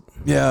wouldn't miss it.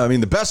 Yeah,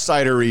 the best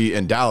cidery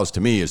in Dallas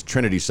to me is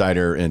Trinity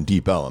Cider in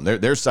Deep Ellum.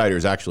 Their cider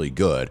is actually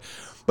good.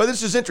 But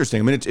this is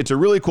interesting. It's a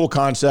really cool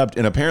concept,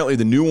 and apparently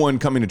the new one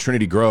coming to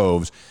Trinity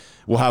Groves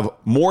will have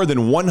more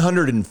than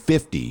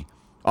 150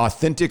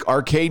 authentic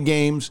arcade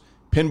games,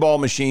 pinball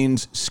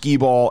machines, skee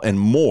ball, and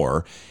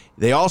more.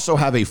 They also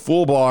have a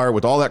full bar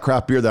with all that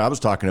craft beer that I was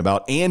talking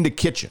about and a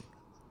kitchen.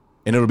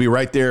 And it'll be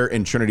right there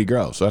in Trinity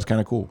Groves, so that's kind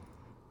of cool.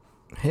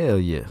 Hell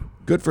yeah.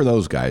 Good for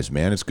those guys,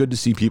 man. It's good to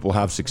see people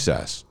have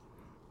success.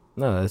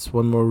 No, that's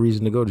one more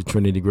reason to go to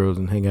Trinity Groves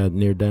and hang out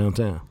near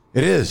downtown.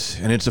 It is,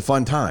 and it's a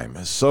fun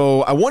time.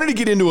 So I wanted to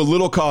get into a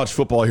little college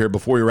football here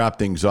before we wrap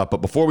things up.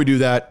 But before we do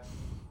that,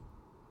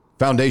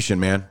 Foundation,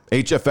 man.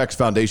 HFX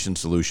Foundation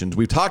Solutions.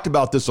 We've talked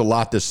about this a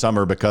lot this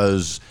summer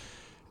because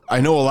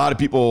I know a lot of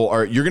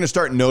people you're going to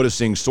start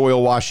noticing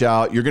soil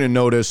washout. You're going to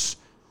notice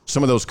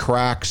some of those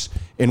cracks.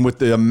 And with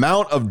the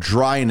amount of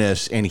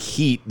dryness and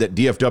heat that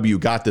DFW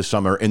got this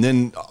summer, and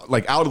then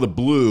like out of the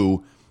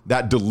blue,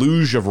 that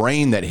deluge of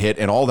rain that hit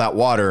and all that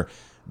water,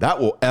 that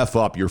will F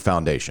up your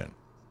foundation.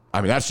 I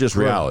mean, that's just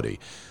reality.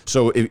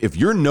 So if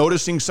you're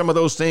noticing some of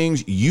those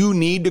things, you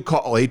need to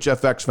call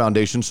HFX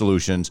Foundation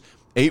Solutions,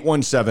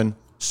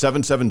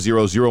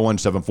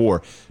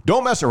 817-770-0174.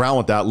 Don't mess around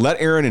with that.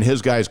 Let Aaron and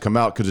his guys come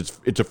out because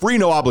it's a free,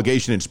 no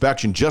obligation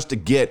inspection just to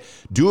get,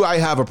 do I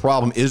have a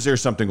problem? Is there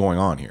something going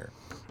on here?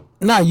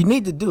 No, you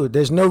need to do it.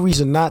 There's no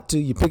reason not to.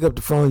 You pick up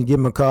the phone, you give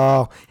them a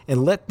call,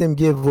 and let them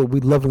give what we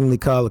lovingly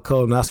call a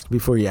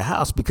colonoscopy for your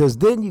house, because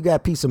then you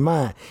got peace of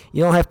mind.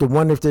 You don't have to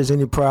wonder if there's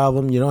any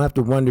problem. You don't have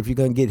to wonder if you're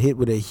going to get hit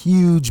with a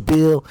huge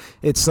bill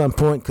at some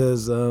point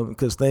because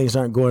things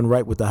aren't going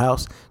right with the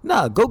house.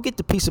 No, go get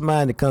the peace of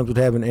mind that comes with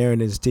having Aaron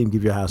and his team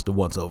give your house the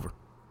once over.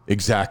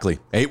 Exactly.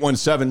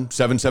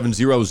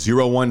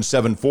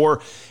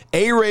 817-770-0174.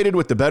 A-rated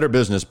with the Better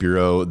Business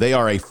Bureau. They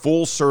are a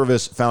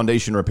full-service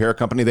foundation repair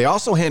company. They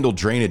also handle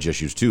drainage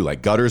issues, too,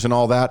 like gutters and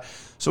all that.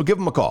 So give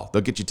them a call.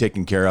 They'll get you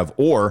taken care of,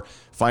 or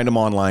find them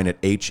online at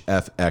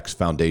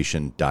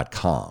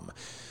hfxfoundation.com.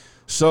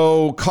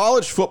 So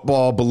college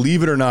football,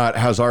 believe it or not,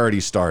 has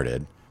already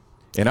started.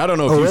 And I don't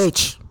know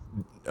if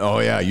Oh,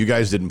 yeah. You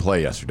guys didn't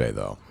play yesterday,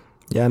 though.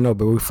 Yeah, I know,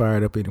 but we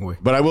fired up anyway.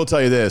 But I will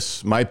tell you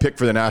this. My pick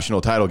for the national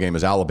title game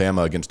is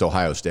Alabama against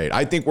Ohio State.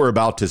 I think we're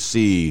about to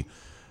see,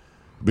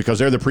 because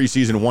they're the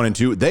preseason 1 and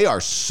 2, they are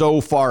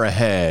so far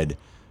ahead.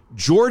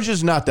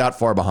 Georgia's not that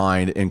far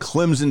behind, and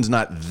Clemson's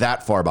not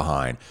that far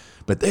behind.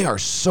 But they are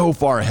so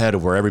far ahead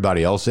of where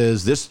everybody else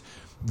is.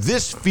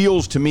 This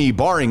feels to me,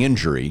 barring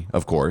injury,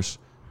 of course,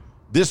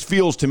 this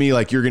feels to me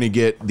like you're going to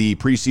get the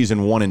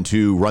preseason 1 and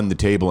 2 run the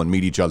table and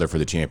meet each other for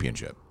the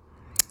championship.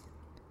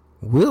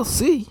 We'll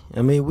see.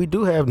 I mean, we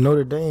do have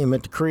Notre Dame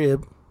at the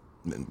crib.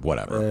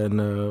 Whatever. And,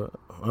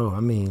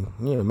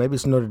 maybe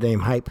it's Notre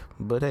Dame hype,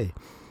 but hey,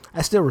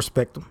 I still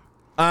respect them.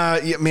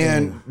 Yeah,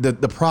 man,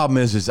 the problem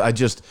is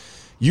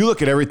you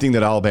look at everything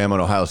that Alabama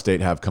and Ohio State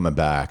have coming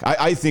back.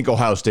 I think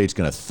Ohio State's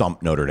going to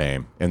thump Notre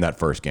Dame in that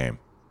first game,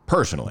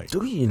 personally.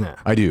 Do you now?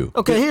 I do.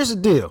 Okay, here's the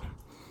deal.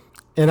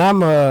 And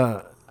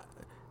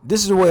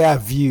this is the way I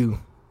view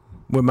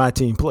when my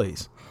team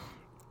plays.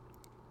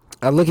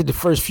 I look at the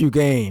first few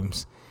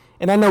games,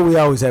 and I know we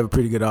always have a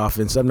pretty good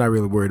offense. I'm not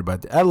really worried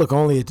about that. I look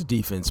only at the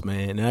defense,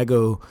 man, and I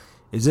go,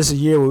 is this a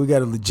year where we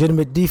got a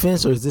legitimate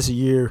defense, or is this a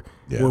year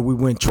where we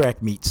win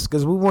track meets?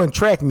 Because if we win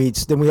track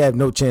meets, then we have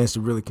no chance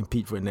to really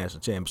compete for a national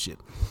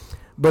championship.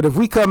 But if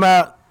we come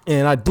out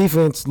and our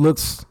defense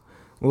looks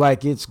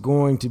like it's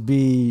going to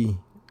be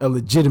a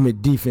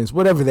legitimate defense,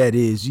 whatever that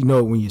is, you know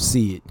it when you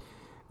see it,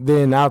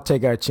 then I'll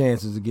take our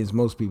chances against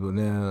most people.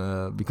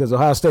 Now, because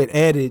Ohio State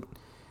added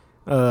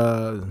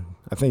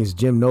I think it's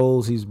Jim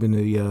Knowles. He's been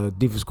the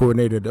defense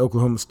coordinator at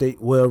Oklahoma State,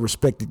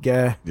 well-respected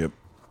guy. Yep.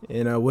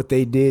 And what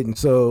they did. And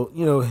so,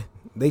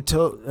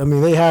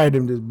 they hired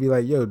him to be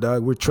like, yo,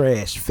 dog, we're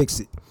trash. Fix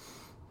it.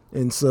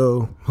 And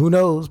so who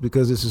knows,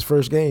 because it's his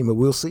first game, but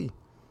we'll see.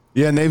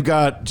 Yeah, and they've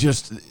got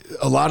just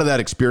a lot of that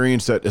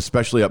experience that,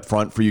 especially up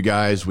front for you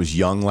guys, was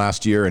young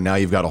last year, and now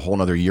you've got a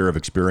whole other year of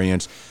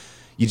experience.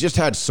 You just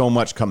had so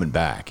much coming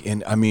back.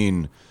 And, I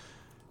mean,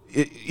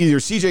 either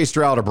C.J.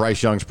 Stroud or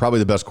Bryce Young's probably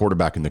the best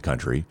quarterback in the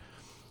country.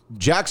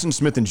 Jackson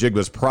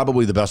Smith-Njigba's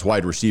probably the best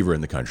wide receiver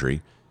in the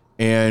country.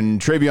 And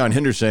TreVeyon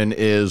Henderson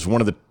is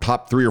one of the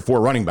top 3 or 4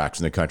 running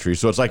backs in the country.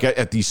 So it's like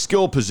at these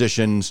skill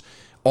positions,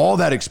 all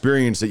that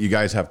experience that you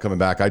guys have coming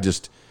back, I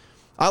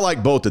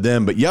like both of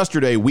them. But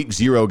yesterday, week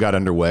 0 got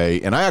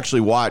underway, and I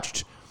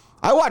watched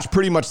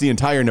pretty much the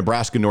entire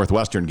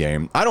Nebraska-Northwestern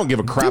game. I don't give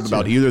a crap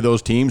about either of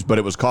those teams, but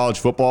it was college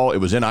football. It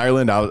was in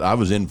Ireland. I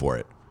was in for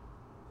it.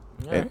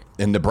 Right.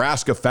 And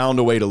Nebraska found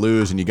a way to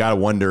lose, and you got to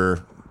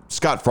wonder,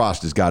 Scott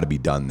Frost has got to be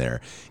done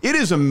there. It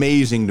is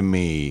amazing to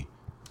me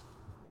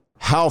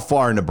how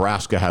far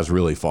Nebraska has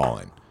really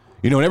fallen.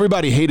 And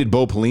everybody hated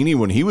Bo Pelini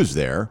when he was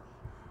there,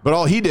 but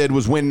all he did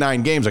was win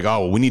 9 games. Like,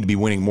 oh, well, we need to be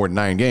winning more than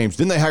 9 games.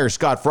 Then they hire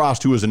Scott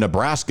Frost, who was a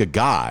Nebraska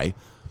guy,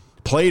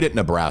 played at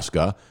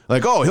Nebraska.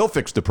 Like, oh, he'll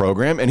fix the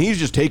program, and he's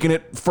just taking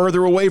it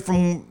further away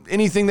from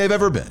anything they've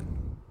ever been.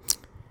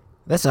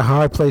 That's a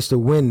hard place to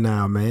win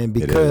now, man,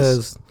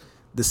 because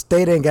the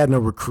state ain't got no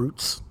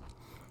recruits.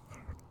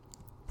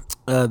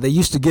 They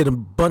used to get a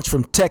bunch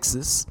from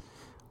Texas.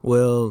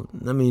 Well,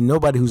 I mean,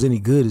 nobody who's any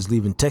good is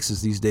leaving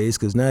Texas these days,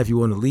 because now if you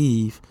want to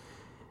leave,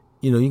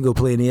 you can go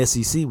play in the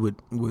SEC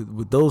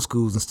with those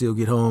schools and still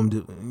get home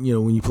to,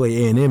 when you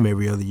play A&M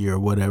every other year or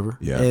whatever.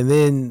 Yeah. And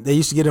then they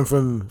used to get them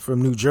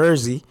from New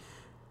Jersey.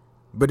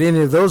 But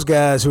any of those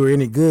guys who are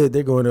any good,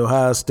 they're going to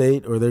Ohio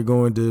State or they're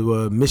going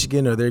to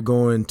Michigan or they're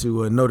going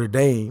to Notre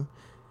Dame.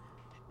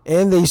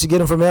 And they used to get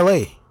them from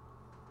L.A.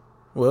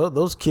 Well,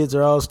 those kids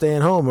are all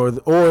staying home,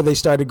 or they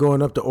started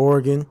going up to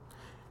Oregon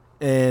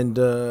and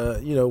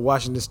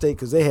Washington State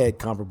because they had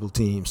comparable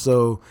teams.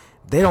 So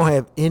they don't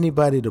have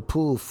anybody to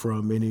pull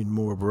from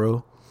anymore,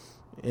 bro.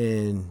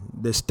 And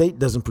the state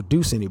doesn't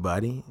produce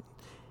anybody.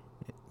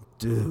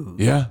 Dude.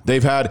 Yeah,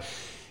 they've had,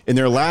 in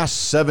their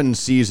last 7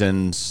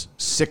 seasons,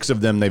 6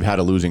 of them they've had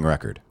a losing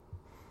record.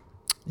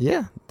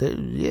 Yeah,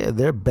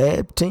 they're a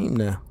bad team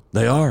now.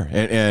 They are,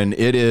 and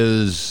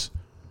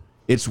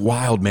it's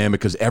wild, man,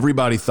 because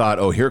everybody thought,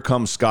 oh, here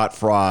comes Scott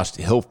Frost.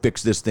 He'll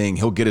fix this thing.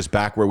 He'll get us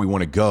back where we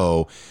want to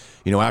go,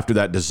 after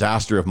that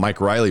disaster of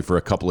Mike Riley for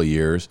a couple of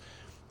years.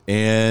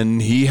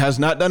 And he has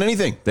not done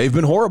anything. They've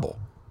been horrible.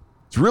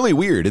 It's really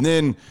weird. And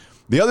then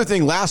the other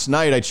thing, last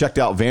night I checked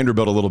out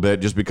Vanderbilt a little bit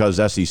just because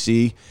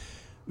SEC.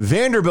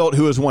 Vanderbilt,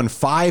 who has won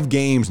 5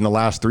 games in the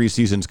last 3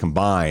 seasons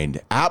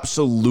combined,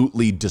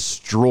 absolutely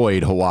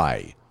destroyed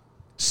Hawaii.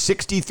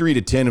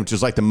 63-10, which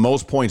is like the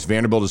most points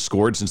Vanderbilt has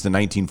scored since the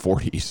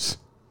 1940s.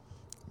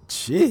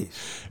 Jeez.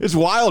 It's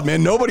wild,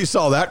 man. Nobody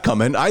saw that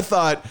coming. I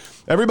thought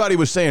everybody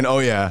was saying, oh,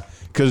 yeah,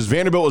 because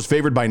Vanderbilt was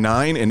favored by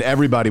 9, and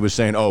everybody was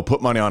saying, oh,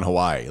 put money on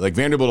Hawaii. Like,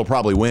 Vanderbilt will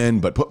probably win,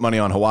 but put money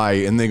on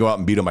Hawaii, and they go out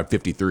and beat them by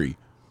 53.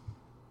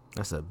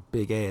 That's a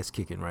big ass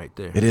kicking right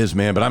there. It is,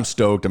 man, but I'm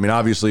stoked. I mean,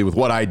 obviously, with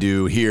what I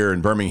do here in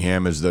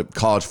Birmingham is the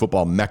college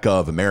football mecca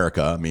of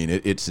America. I mean,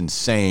 it's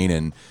insane,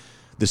 and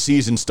the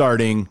season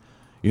starting,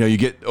 you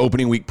get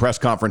opening week press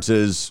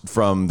conferences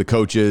from the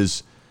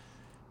coaches.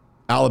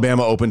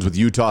 Alabama opens with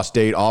Utah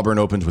State. Auburn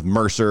opens with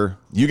Mercer.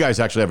 You guys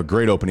actually have a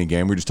great opening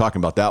game. We were just talking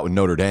about that with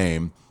Notre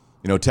Dame.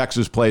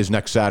 Texas plays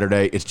next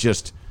Saturday. It's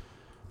just,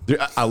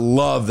 I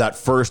love that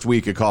first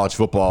week of college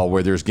football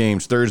where there's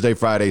games Thursday,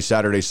 Friday,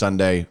 Saturday,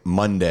 Sunday,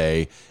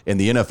 Monday. In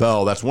the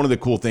NFL, that's one of the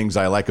cool things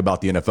I like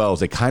about the NFL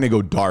is they kind of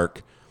go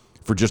dark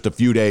for just a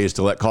few days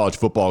to let college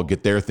football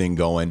get their thing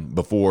going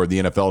before the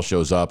NFL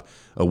shows up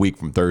a week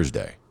from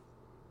Thursday.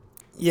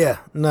 Yeah,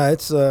 no,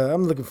 it's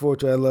I'm looking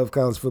forward to it. I love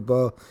college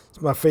football.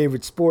 It's my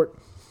favorite sport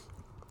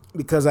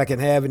because I can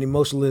have an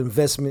emotional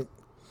investment.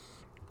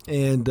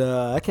 And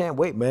I can't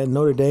wait, man.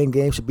 Notre Dame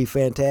game should be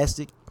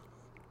fantastic.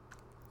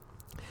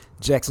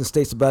 Jackson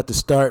State's about to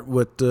start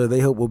what they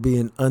hope will be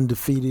an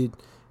undefeated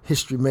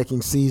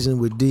history-making season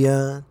with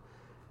Deion.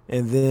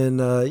 And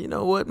then, you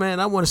know what, man?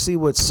 I want to see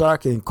what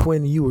Sark and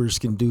Quinn Ewers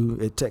can do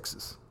at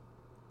Texas.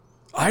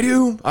 I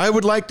do. I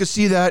would like to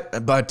see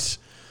that, but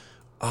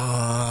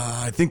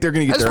I think they're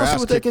going to get their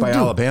ass kicked by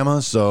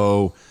Alabama.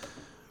 So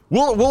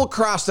we'll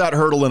cross that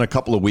hurdle in a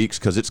couple of weeks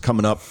because it's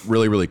coming up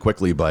really, really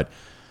quickly. But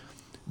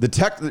the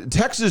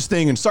Texas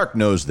thing, and Sark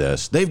knows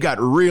this, they've got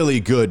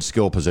really good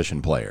skill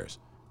position players,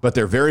 but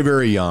they're very,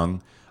 very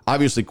young.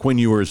 Obviously, Quinn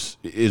Ewers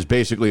is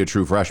basically a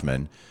true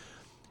freshman.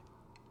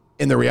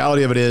 And the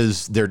reality of it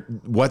is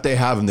what they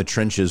have in the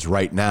trenches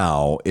right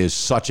now is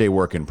such a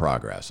work in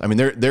progress. I mean,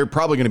 they're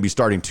probably going to be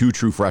starting 2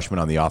 true freshmen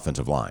on the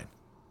offensive line.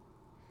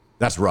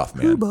 That's rough,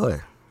 man. Oh boy.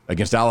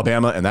 Against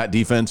Alabama and that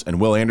defense and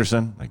Will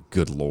Anderson, like,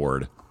 good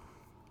Lord.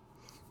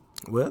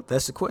 Well,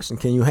 that's the question.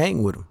 Can you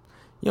hang with them?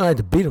 You don't have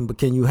to beat them, but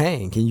can you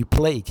hang? Can you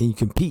play? Can you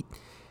compete?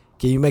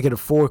 Can you make it a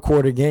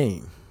 4-quarter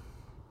game?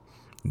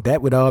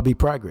 That would all be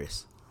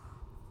progress.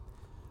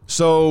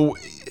 So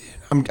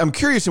I'm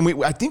curious,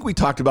 and I think we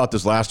talked about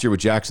this last year with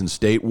Jackson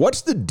State.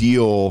 What's the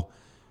deal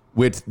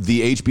with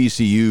the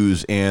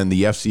HBCUs and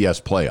the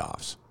FCS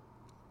playoffs?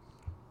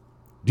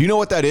 Do you know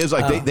what that is?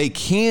 Like they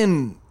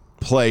can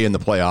play in the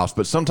playoffs,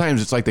 but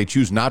sometimes it's like they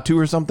choose not to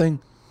or something?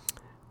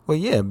 Well,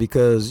 yeah,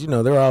 because,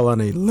 they're all on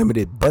a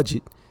limited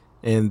budget,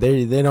 and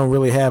they don't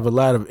really have a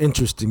lot of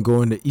interest in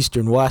going to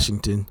Eastern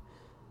Washington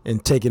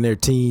and taking their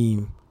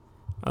team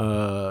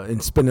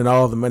and spending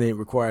all the money it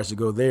requires to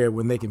go there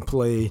when they can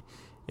play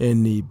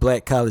in the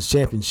Black College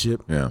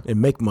Championship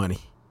and make money.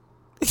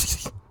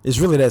 It's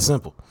really that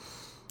simple.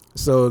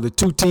 So the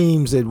 2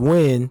 teams that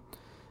win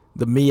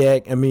the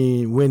MEAC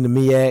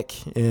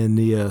and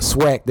the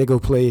SWAC, they go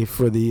play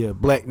for the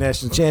Black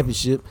National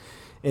Championship.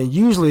 And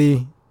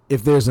usually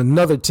if there's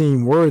another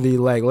team worthy,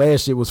 like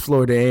last year was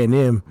Florida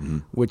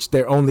A&M, which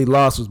their only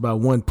loss was by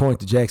 1 point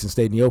to Jackson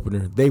State in the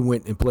opener, they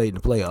went and played in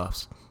the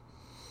playoffs.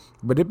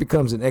 But it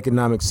becomes an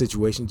economic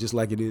situation just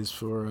like it is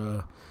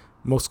for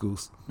most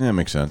schools. Yeah, that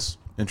makes sense.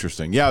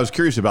 Interesting. Yeah, I was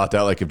curious about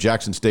that. Like if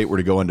Jackson State were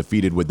to go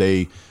undefeated,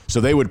 they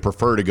would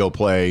prefer to go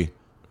play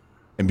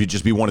and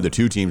just be one of the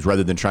 2 teams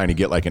rather than trying to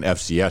get like an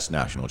FCS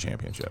national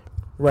championship.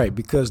 Right,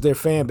 because their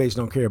fan base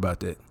don't care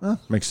about that.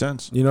 Makes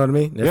sense. You know what I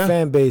mean? Their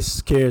fan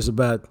base cares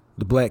about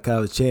the Black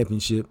College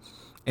Championship.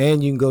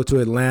 And you can go to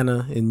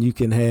Atlanta and you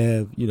can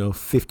have,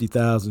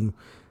 50,000,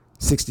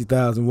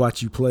 60,000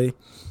 watch you play.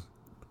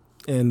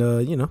 And,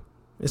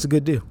 it's a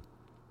good deal.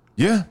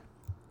 Yeah.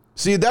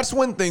 See, that's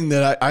one thing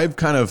that I've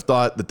kind of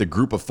thought that the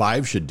Group of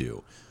 5 should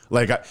do.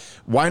 Like,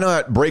 why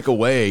not break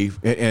away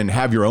and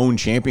have your own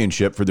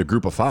championship for the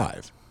Group of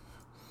 5?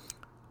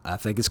 I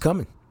think it's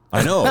coming.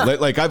 I know.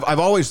 Like I've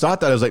always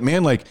thought that. I was like,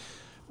 man, like,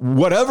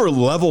 whatever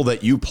level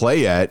that you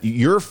play at,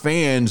 your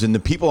fans and the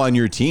people on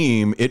your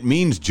team, it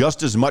means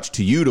just as much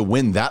to you to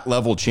win that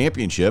level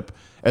championship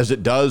as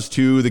it does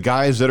to the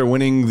guys that are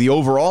winning the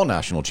overall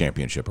national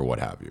championship or what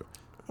have you.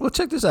 Well,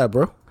 check this out,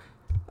 bro.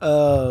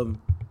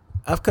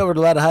 I've covered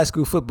a lot of high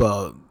school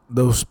football.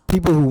 Those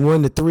people who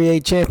won the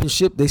 3A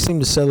championship, they seem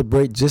to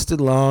celebrate just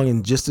as long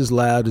and just as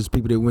loud as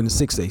people that win the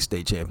 6A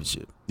state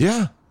championship.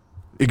 Yeah,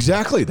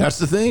 exactly. That's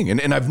the thing.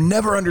 And I've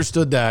never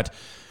understood that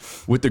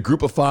with the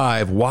group of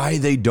five, why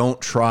they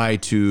don't try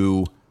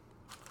to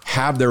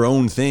have their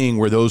own thing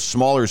where those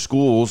smaller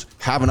schools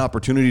have an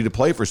opportunity to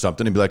play for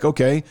something and be like,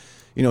 okay,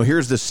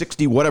 here's the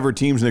 60 whatever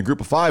teams in the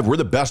group of five. We're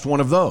the best one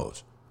of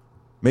those.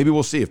 Maybe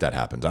we'll see if that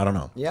happens. I don't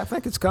know. Yeah, I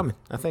think it's coming.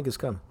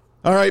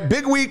 All right,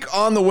 big week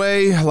on the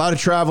way. A lot of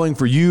traveling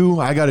for you.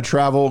 I got to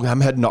travel.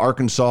 I'm heading to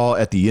Arkansas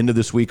at the end of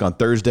this week on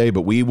Thursday, but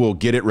we will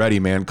get it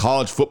ready, man.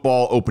 College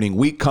football opening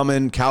week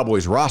coming.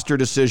 Cowboys roster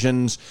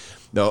decisions.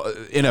 The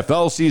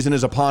NFL season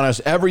is upon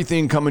us.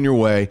 Everything coming your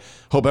way.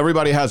 Hope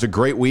everybody has a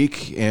great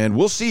week, and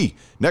we'll see.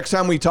 Next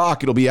time we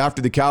talk, it'll be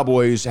after the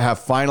Cowboys have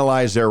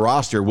finalized their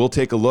roster. We'll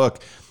take a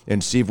look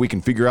and see if we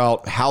can figure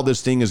out how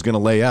this thing is going to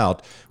lay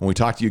out when we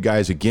talk to you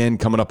guys again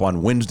coming up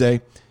on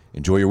Wednesday.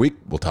 Enjoy your week.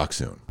 We'll talk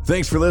soon.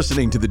 Thanks for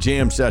listening to the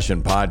Jam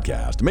Session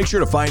Podcast. Make sure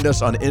to find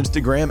us on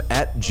Instagram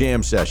at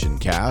Jam Session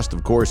Cast.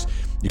 Of course,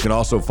 you can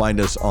also find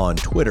us on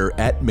Twitter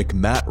at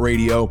McMatt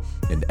Radio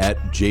and at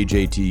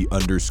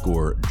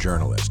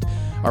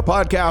JJT_journalist. Our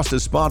podcast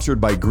is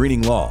sponsored by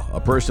Greening Law, a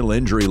personal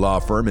injury law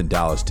firm in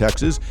Dallas,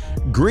 Texas.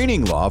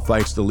 Greening Law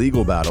fights the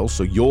legal battle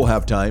so you'll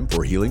have time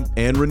for healing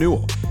and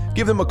renewal.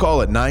 Give them a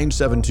call at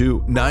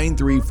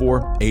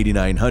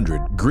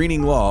 972-934-8900.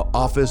 Greening Law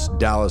Office,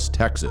 Dallas,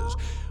 Texas.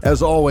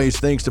 As always,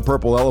 thanks to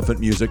Purple Elephant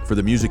Music for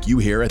the music you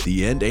hear at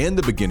the end and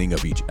the beginning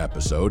of each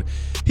episode.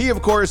 He,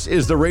 of course,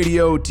 is the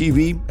radio,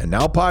 TV, and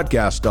now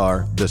podcast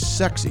star, the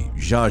sexy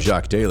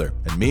Jean-Jacques Taylor.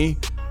 And me,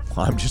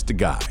 I'm just a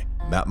guy,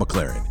 Matt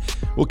McLaren.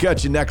 We'll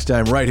catch you next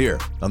time right here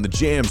on the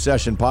Jam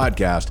Session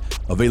Podcast,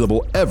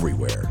 available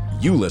everywhere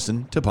you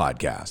listen to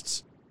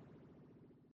podcasts.